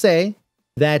will say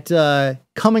that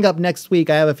coming up next week,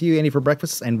 I have a few indie for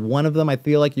breakfast, and one of them I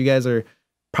feel like you guys are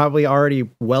probably already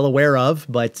well aware of,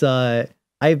 but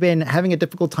I've been having a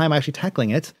difficult time actually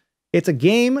tackling it. It's a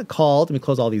game called, let me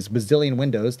close all these bazillion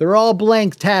windows. They're all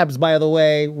blank tabs, by the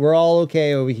way. We're all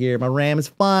okay over here. My RAM is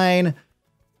fine.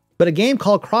 But a game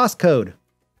called Crosscode.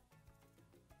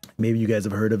 Maybe you guys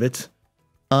have heard of it.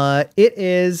 It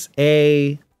is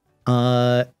a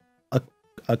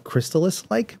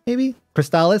Crystalis-like, maybe?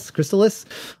 Crystalis.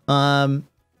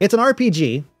 It's an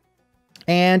RPG,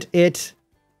 and it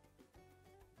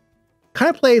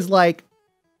kind of plays like,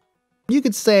 you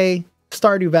could say,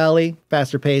 Stardew Valley,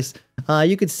 faster pace.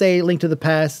 You could say Link to the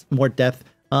Past, more depth.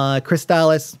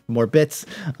 Crystalis, more bits.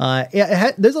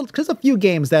 There's a few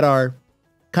games that are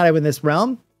kind of in this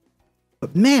realm,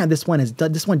 but man, this one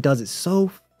does it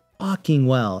so fucking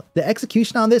well. The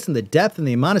execution on this and the depth and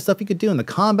the amount of stuff you could do in the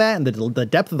combat and the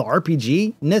depth of the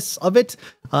RPG-ness of it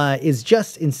is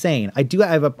just insane. I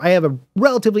have a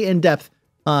relatively in-depth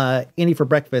indie for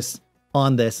breakfast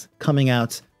on this coming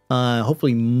out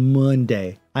hopefully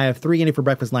Monday. I have 3 indie for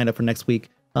breakfast lined up for next week.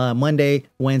 Monday,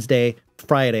 Wednesday,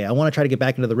 Friday. I want to try to get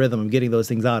back into the rhythm of getting those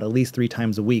things out at least 3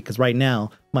 times a week, because right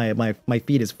now my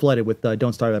feed is flooded with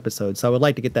Don't Starve episodes. So I would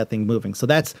like to get that thing moving. So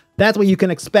that's what you can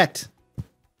expect.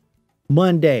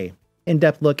 Monday,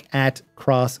 in-depth look at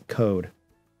Crosscode.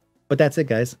 But that's it,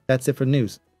 guys. That's it for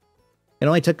news. It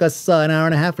only took us an hour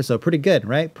and a half or so. Pretty good,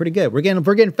 right? Pretty good. We're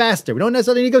getting faster. We don't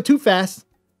necessarily need to go too fast.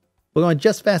 We're going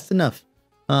just fast enough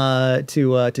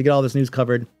to get all this news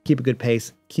covered. Keep a good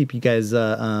pace. Keep you guys,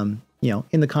 in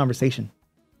the conversation.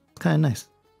 It's kind of nice.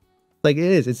 Like it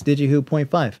is. It's DigiWho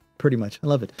 0.5, pretty much. I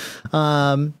love it.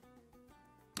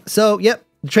 So, yep.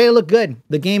 The trailer looked good.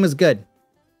 The game is good.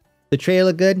 The trailer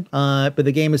looked good, but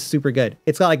the game is super good.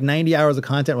 It's got like 90 hours of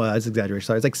content. Well, that's exaggeration.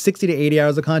 Sorry. It's like 60 to 80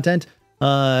 hours of content.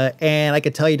 And I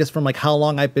could tell you just from like how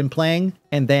long I've been playing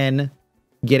and then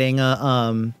getting,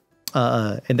 and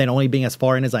then only being as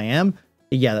far in as I am.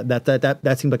 Yeah,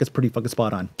 that seems like it's pretty fucking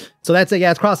spot on. So that's it.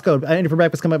 Yeah, it's Crosscode. Indie for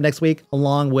breakfast coming up next week,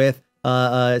 along with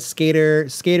Skater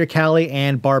Callie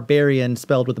and Barbarian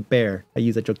spelled with a bear. I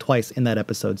used that joke twice in that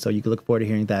episode, so you can look forward to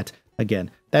hearing that again.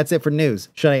 That's it for news.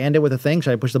 Should I end it with a thing?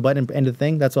 Should I push the button and end the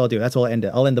thing? That's what I'll do. That's what I'll end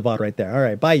it. I'll end the VOD right there. All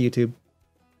right, bye YouTube.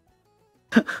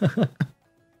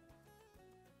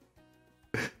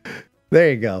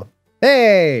 There you go.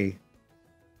 Hey,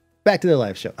 back to the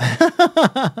live show.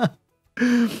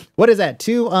 What is that?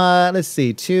 2, let's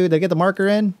see. 2, did I get the marker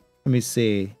in? Let me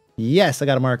see. Yes, I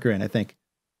got a marker in, I think.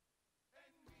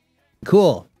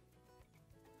 Cool.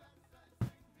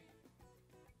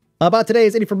 About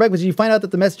today's Indie for Breakfast, did you find out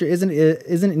that the Messenger isn't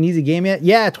an easy game yet?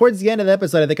 Yeah, towards the end of the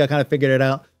episode, I think I kind of figured it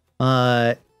out.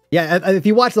 Yeah, if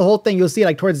you watch the whole thing, you'll see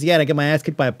like towards the end, I get my ass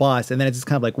kicked by a boss, and then it's just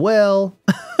kind of like, well,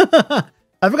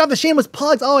 I forgot the shameless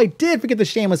plugs. Oh, I did forget the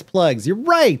shameless plugs. You're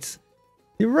right.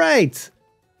 You're right.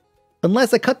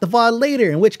 Unless I cut the VOD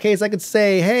later, in which case I could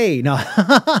say, hey, no.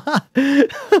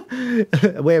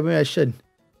 Wait, maybe I should.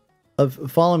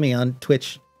 Follow me on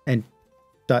Twitch and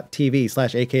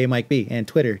 .tv/aka Mike B and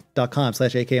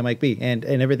twitter.com/aka Mike B and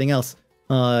everything else,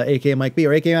 aka Mike B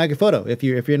or aka Mike Photo if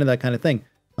you're into that kind of thing.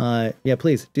 Yeah,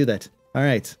 please do that. All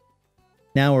right.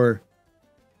 Now we're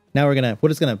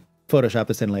just gonna Photoshop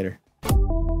this in later.